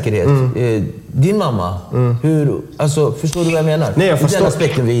egen säkerhet, din mamma, förstår du vad jag menar? Nej, jag förstår. Den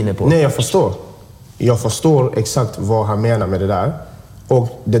aspekten vi är inne på. Nej, jag förstår. Jag förstår exakt vad han menar med det där.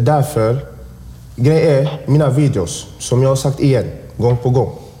 Och det är därför, grejen är, mina videos, som jag har sagt igen, gång på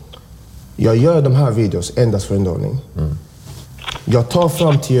gång. Jag gör de här videos endast för underhållning. Jag tar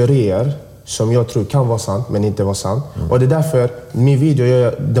fram teorier som jag tror kan vara sant, men inte vara sant. Och det är därför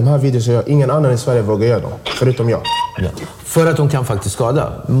de här videos gör ingen annan i Sverige vågar göra dem, förutom jag. Ja. För att de kan faktiskt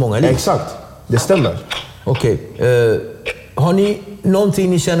skada många liv. Exakt, det stämmer. Okej. Har ni någonting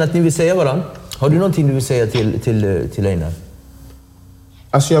ni känner att ni vill säga varandra? Har du någonting du vill säga till Einar?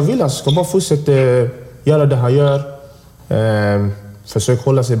 Alltså jag vill ska bara fortsätta göra det han gör. Försök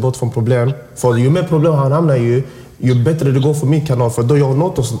hålla sig bort från problem. För ju mer problem han hamnar ju bättre det går för min kanal. För då jag har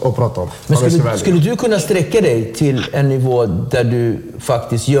något att prata om. Men skulle du kunna sträcka dig till en nivå där du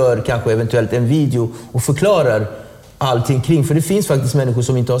faktiskt gör kanske eventuellt en video och förklarar allting kring? För det finns faktiskt människor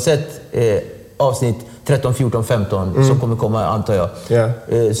som inte har sett avsnitt 13, 14, 15 som kommer komma, antar jag. Yeah.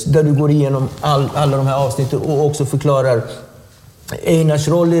 Där du går igenom alla de här avsnitten och också förklarar Einars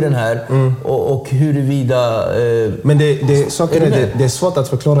roll i den här och huruvida... Men det är svårt att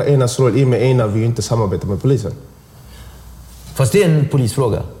förklara Einars roll i och med Einar vi inte samarbetar med polisen. Fast det är en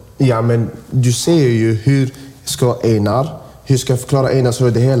polisfråga. Ja, men du ser ju hur ska jag förklara Einars roll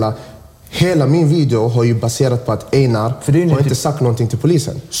i det hela. Hela min video har ju baserat på att Einar har inte sagt någonting till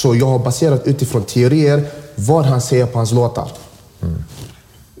polisen. Så jag har baserat utifrån teorier vad han säger på hans låtar.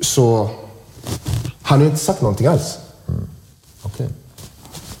 Så han har inte sagt någonting alls. Okej.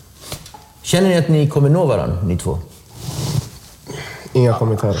 Känner ni att ni kommer nå varandra, ni två? Inga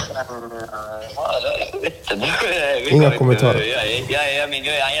kommentarer. Inga kommentarer. Jag gör min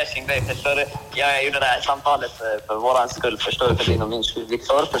grej, han gör sin grej. Jag gjorde det här samtalet för våran skull, förstår du? För din och min skull,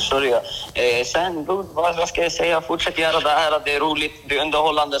 Viktor, förstår du? Sen, vad ska jag säga? Fortsätt göra det här, det är roligt, det är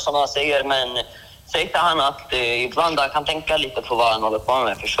underhållande som han säger, men säg till han att ibland han kan tänka lite på vad han håller på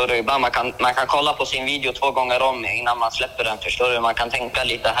med, förstår du? Ibland man kan kolla på sin video 2 gånger om innan man släpper den, förstår du? Man kan tänka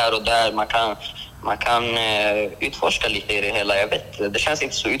lite här och där, man kan utforska lite i det hela, jag vet. Det känns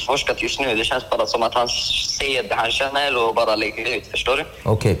inte så utforskat just nu, det känns bara som att han säger det han känner och bara lägger ut, förstår du?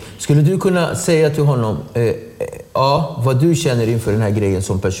 Okej. Skulle du kunna säga till honom vad du känner inför den här grejen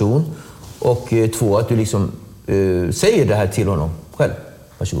som person, och 2, att du liksom säger det här till honom själv?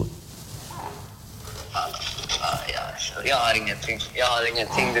 Varsågod. Jag har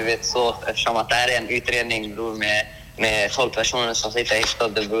ingenting, du vet, så eftersom att det här är en utredning, bror, med 12 personer som sitter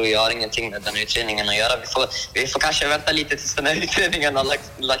häktade, bror. Jag har ingenting med den utredningen att göra. Vi får kanske vänta lite tills den här utredningen har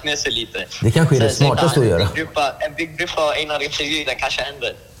lagt ner sig lite. Det kanske är det smartaste att göra. En big grupp av Einar intervju, den kanske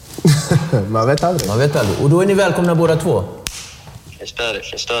händer. Man vet aldrig. Och då är ni välkomna båda 2.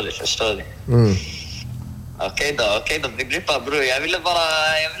 Förstår det. Okej då, Big Grippa, bror. Jag ville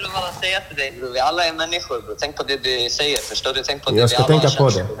bara säga till dig, bror. Vi alla är människor, bror. Tänk på det du säger, förstår du? Tänk på det. Jag ska tänka på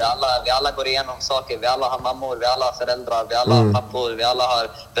det. Vi alla går igenom saker. Vi alla har mammor, vi alla har föräldrar, vi alla har pappor, vi alla har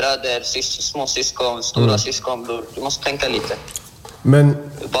bröder, små syskon, stora syskon, bror. Du måste tänka lite.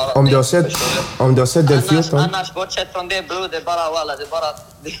 Men om du har sett del 14... Annars, bortsett från det, bror, det är bara walla, det är bara...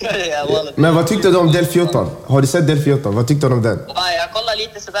 Men vad tyckte du om del 14? Har du sett del 14? Vad tyckte du om den? Jag kollar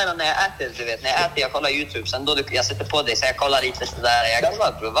lite sådär när jag äter, du vet. När jag äter, jag kollar YouTube. Sen då jag sätter på dig, så jag kollar lite sådär. Jag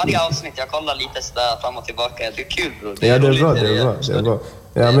kollar, bror. Varje avsnitt, jag kollar lite sådär fram och tillbaka. Det är kul, bror. Ja, det är bra.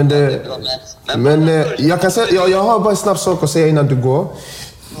 Ja, men jag kan säga, jag har bara en snabb sak att säga innan du går.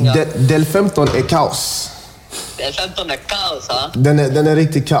 Del 15 är kaos. Del 15 är kaos, ha? Den är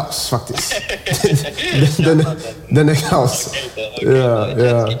riktigt kaos, faktiskt. den är kaos.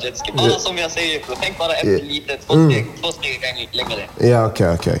 Bara som jag säger, tänk bara efter lite, 2 steg längre. Ja,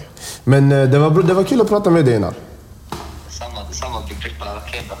 okej. Men det var kul att prata med dig, Einar. Detsamma, Big Grippa.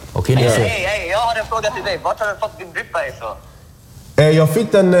 Okej, Hej, jag har en fråga till dig. Vart har du fått Big Grippa ifrån? Jag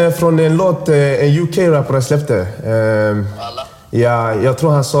fick den från en låt en UK-rappare släppte. Ja, jag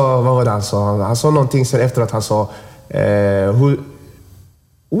tror han sa, vad var det han sa? Han sa någonting sen efter att han sa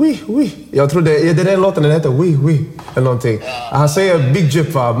oui. Jag tror det är den låten, den heter oui eller någonting. Han säger Big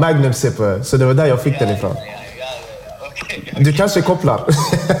Grippa, Magnum Sipper, så det var där jag fick den ifrån. Du kanske kopplar.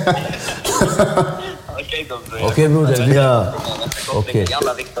 Okej, broder. Ja. Okej.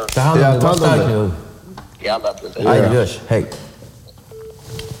 Ta hand om det, var stark nu. Hej, vi hörs. Hej.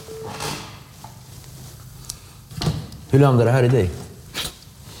 Hur landar det här i dig?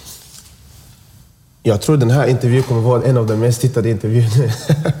 Jag tror den här intervjun kommer vara en av de mest tittade intervjuerna.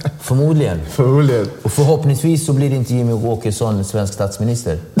 Förmodligen. Förmodligen. Och förhoppningsvis så blir det inte Jimmy Åkesson svensk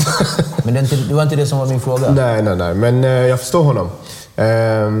statsminister. Men det var inte det som var min fråga. Nej. Men jag förstår honom.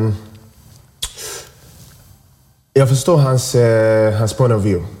 Jag förstår hans point of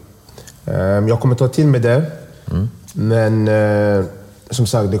view. Jag kommer ta till med det. Men som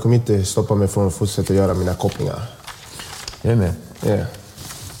sagt, det kommer inte stoppa mig från att fortsätta göra mina kopplingar. Är du med? Ja.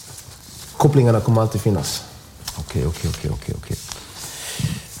 Kopplingarna kommer alltid finnas. Okej.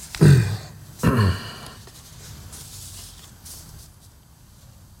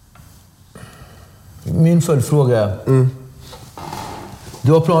 Min följdfråga.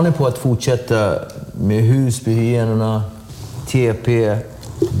 Du har planer på att fortsätta med Husbyhyenorna, TP,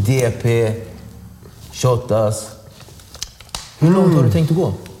 DP, Shottaz. Hur långt har du tänkt att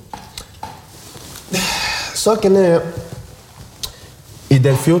gå? Saken är... I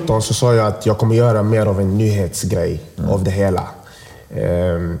del 14 så sa jag att jag kommer göra mer av en nyhetsgrej av det hela.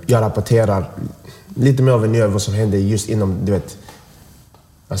 Jag rapporterar lite mer av en nyhet vad som händer just inom, du vet,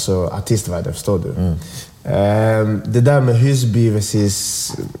 alltså artistvärlden, förstår du? Det där med Husby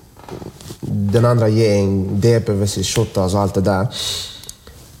versus den andra gäng, DP versus Shottaz och allt det där.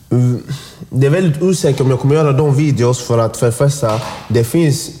 Det är väldigt osäkert om jag kommer göra de videos för att för det första, det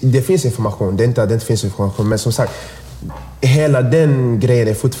finns information. Det är inte att det inte finns information, men som sagt, hela den grejen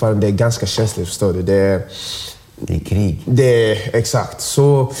är fortfarande ganska känsligt, förstår du? Det är krig. Det är exakt.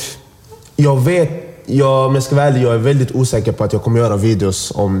 Så jag vet, om jag ska vara ärlig, jag är väldigt osäker på att jag kommer göra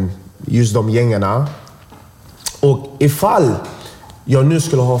videos om just de gängarna. Och ifall jag nu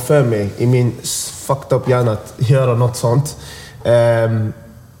skulle ha för mig i min fucked up hjärna att göra något sånt,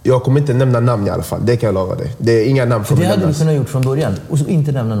 jag kommer inte nämna namn i alla fall, det kan jag lova dig. Det är inga namn. För det hade du kunnat gjort från början och så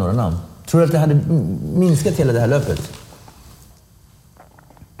inte nämna några namn. Tror du att det hade minskat hela det här löpet?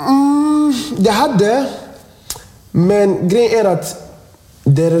 Det hade. Men grejen är att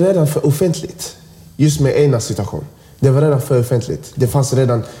det är redan för offentligt. Just med ena situation. Det var redan för offentligt. Det fanns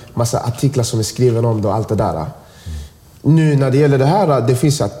redan massa artiklar som är skrivna om det och allt det där. Nu när det gäller det här, det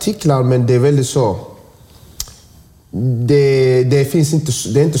finns artiklar, men det är väldigt så... Det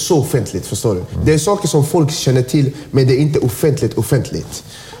är inte så offentligt, förstår du? Det är saker som folk känner till, men det är inte offentligt.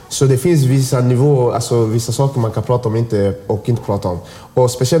 Så det finns vissa nivåer, alltså vissa saker man kan prata om och inte prata om.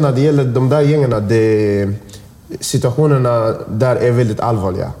 Och speciellt när det gäller de där gängerna, situationerna där är väldigt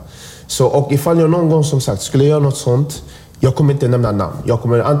allvarliga. Så, och ifall jag någon gång, som sagt, skulle göra något sånt, jag kommer inte nämna namn. Jag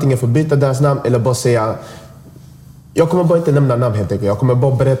kommer antingen förbyta deras namn eller bara säga... Jag kommer bara inte nämna namn helt enkelt. Jag kommer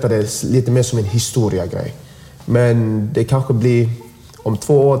bara berätta det lite mer som en historia-grej. Men det kanske blir om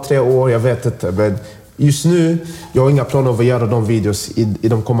 2 år, 3 år, jag vet inte. Men just nu, jag har inga planer av att göra de videos i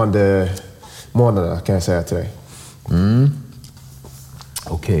de kommande månaderna, kan jag säga till dig.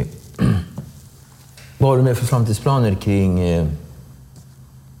 Okej. Vad har du med för framtidsplaner kring...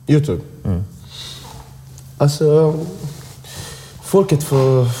 YouTube? Alltså, folket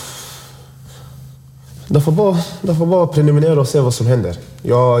får... De får bara prenumerera och se vad som händer.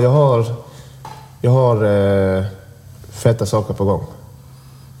 Jag har feta saker på gång.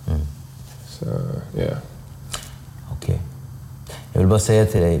 Så, yeah. Okej. Jag vill bara säga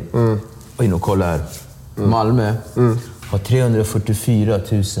till dig, och in och kolla här. Malmö har 344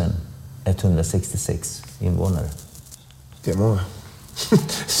 166 invånare. Det är många.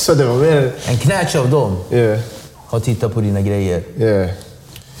 Så det var mer... En knätch av dem har tittat på dina grejer.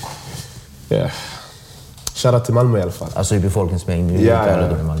 Shoutout till Malmö i alla fall. Alltså i befolkningsmängd.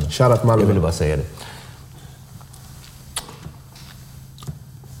 Shoutout Malmö. Jag ville bara säga det.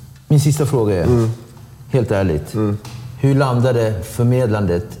 Min sista fråga är, helt ärligt. Hur landade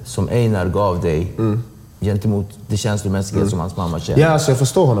förmedlandet som Einar gav dig gentemot det känslomässiga som hans mamma känner? Ja, alltså jag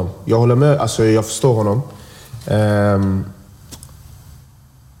förstår honom. Jag håller med. Alltså jag förstår honom.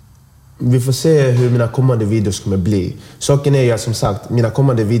 Vi får se hur mina kommande videos kommer bli. Saken är ju som sagt, mina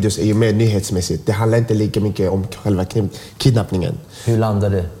kommande videos är ju mer nyhetsmässigt. Det handlar inte lika mycket om själva kidnappningen. Hur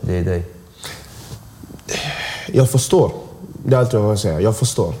landade det i dig? Jag förstår. Det är allt jag vill säga. Jag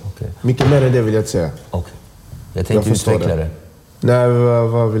förstår. Mycket mer än det vill jag inte säga. Jag tänkte utveckla det. Nej,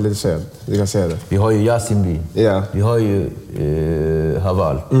 vad vill du säga? Du kan säga det. Vi har ju Yasinby. Vi har ju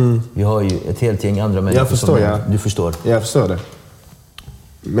Haval. Vi har ju ett helt gäng andra människor. Jag förstår, Du förstår. Jag förstår det.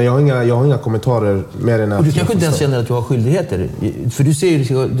 Men jag har inga kommentarer mer än att... Och du kanske inte ens känner att du har skyldigheter. För du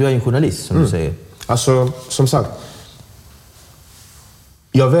säger du är en journalist, som du säger. Alltså, som sagt.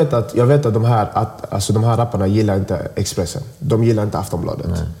 Jag vet att de här rapparna gillar inte Expressen. De gillar inte Aftonbladet.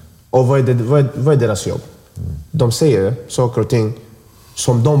 Nej. Och vad är deras jobb? De säger saker och ting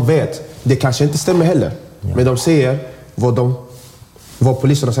som de vet. Det kanske inte stämmer heller. Ja. Men de säger vad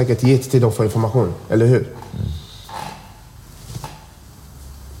polisen har säkert gett till dem för information. Eller hur?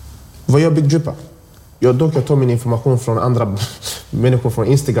 Vad gör Big Drippa? Jag tar min information från andra människor från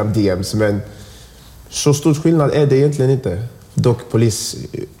Instagram DMs, men så stor skillnad är det egentligen inte. Dock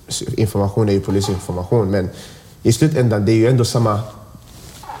polisinformation är ju polisinformation, men i slutändan det är ju ändå samma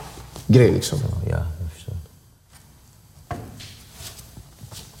grej liksom. Ja, jag förstår.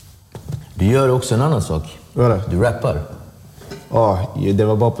 Du gör också en annan sak. Vad är det? Du rappar. Det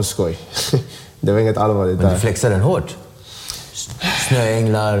var bara på skoj. Det var inget allvarligt där. Men du flexar den hårt.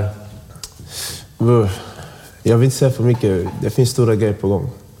 Snöänglar. Jag vill inte säga för mycket. Det finns stora grejer på gång.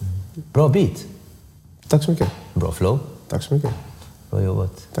 Bra beat. Tack så mycket. Bra flow. Tack så mycket. Bra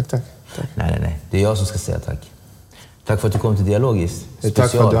jobbat. Tack. Nej. Det är jag som ska säga tack. Tack för att du kom till Dialogiskt.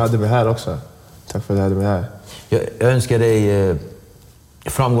 Tack för att du hade mig här också. Tack för att du hade mig här. Jag önskar dig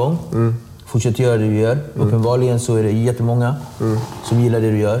framgång. Fortsätt göra det du gör. Uppenbarligen så är det jättemånga som gillar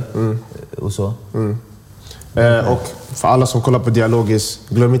det du gör. Och så. Och för alla som kollar på Dialogiskt,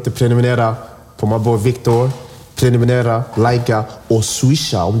 glöm inte prenumerera på my boy Victor. Prenumerera, likea och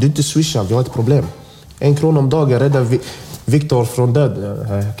swisha. Om du inte swishar, vi har ett problem. 1 krona om dagen räddar Victor från död.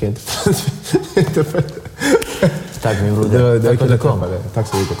 Jag kan inte... Tack min broder. Tack för att du kom.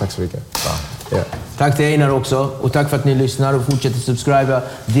 Tack så mycket. Ja. Yeah. Tack till Einar också. Och tack för att ni lyssnar och fortsätter subscriba,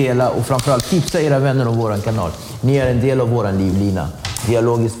 dela och framförallt tipsa era vänner om våran kanal. Ni är en del av våran livlina.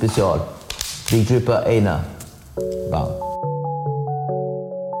 Dialogiskt special. Big Tripper, Einar. Bam.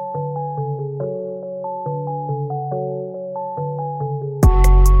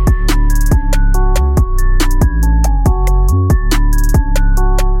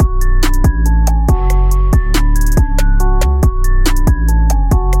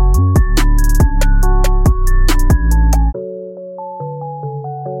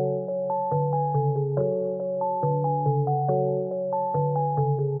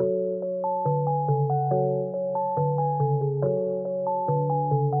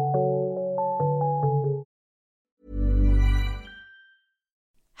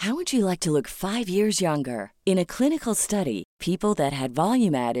 How would you like to look 5 years younger? In a clinical study, people that had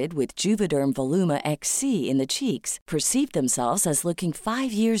volume added with Juvederm Voluma XC in the cheeks perceived themselves as looking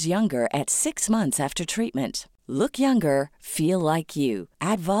 5 years younger at 6 months after treatment. Look younger, feel like you.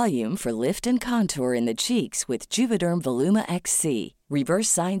 Add volume for lift and contour in the cheeks with Juvederm Voluma XC. Reverse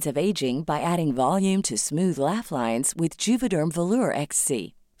signs of aging by adding volume to smooth laugh lines with Juvederm Volure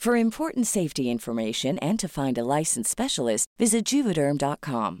XC. For important safety information and to find a licensed specialist, visit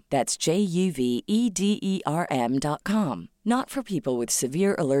Juvederm.com. That's JUVEDERM.com. Not for people with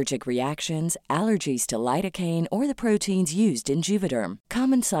severe allergic reactions, allergies to lidocaine, or the proteins used in Juvederm.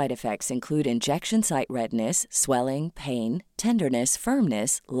 Common side effects include injection site redness, swelling, pain, tenderness,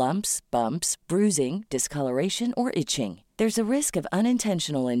 firmness, lumps, bumps, bruising, discoloration, or itching. There's a risk of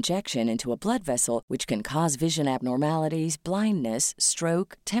unintentional injection into a blood vessel, which can cause vision abnormalities, blindness,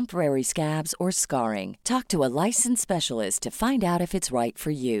 stroke, temporary scabs, or scarring. Talk to a licensed specialist to find out if it's right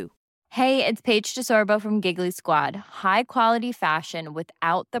for you. Hey, it's Paige DeSorbo from Giggly Squad. High quality fashion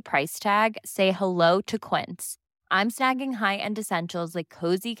without the price tag. Say hello to Quince. I'm snagging high-end essentials like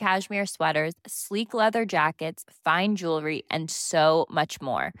cozy cashmere sweaters, sleek leather jackets, fine jewelry, and so much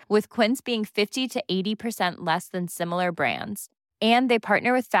more. With Quince being 50 to 80% less than similar brands. And they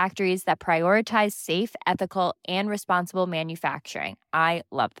partner with factories that prioritize safe, ethical, and responsible manufacturing. I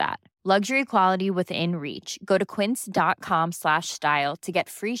love that. Luxury quality within reach. Go to quince.com/style to get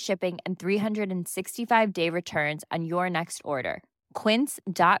free shipping and 365-day returns on your next order.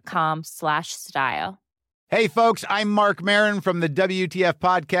 Quince.com/style. Hey, folks, I'm Mark Maron from the WTF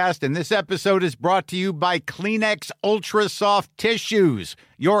Podcast, and this episode is brought to you by Kleenex Ultra Soft Tissues,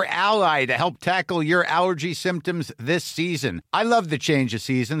 your ally to help tackle your allergy symptoms this season. I love the change of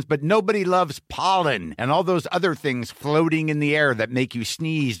seasons, but nobody loves pollen and all those other things floating in the air that make you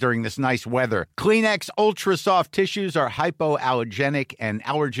sneeze during this nice weather. Kleenex Ultra Soft Tissues are hypoallergenic and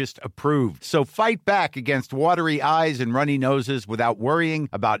allergist approved, so fight back against watery eyes and runny noses without worrying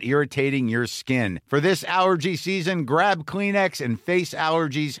about irritating your skin. For this allergy season, grab Kleenex and face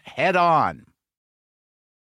allergies head on.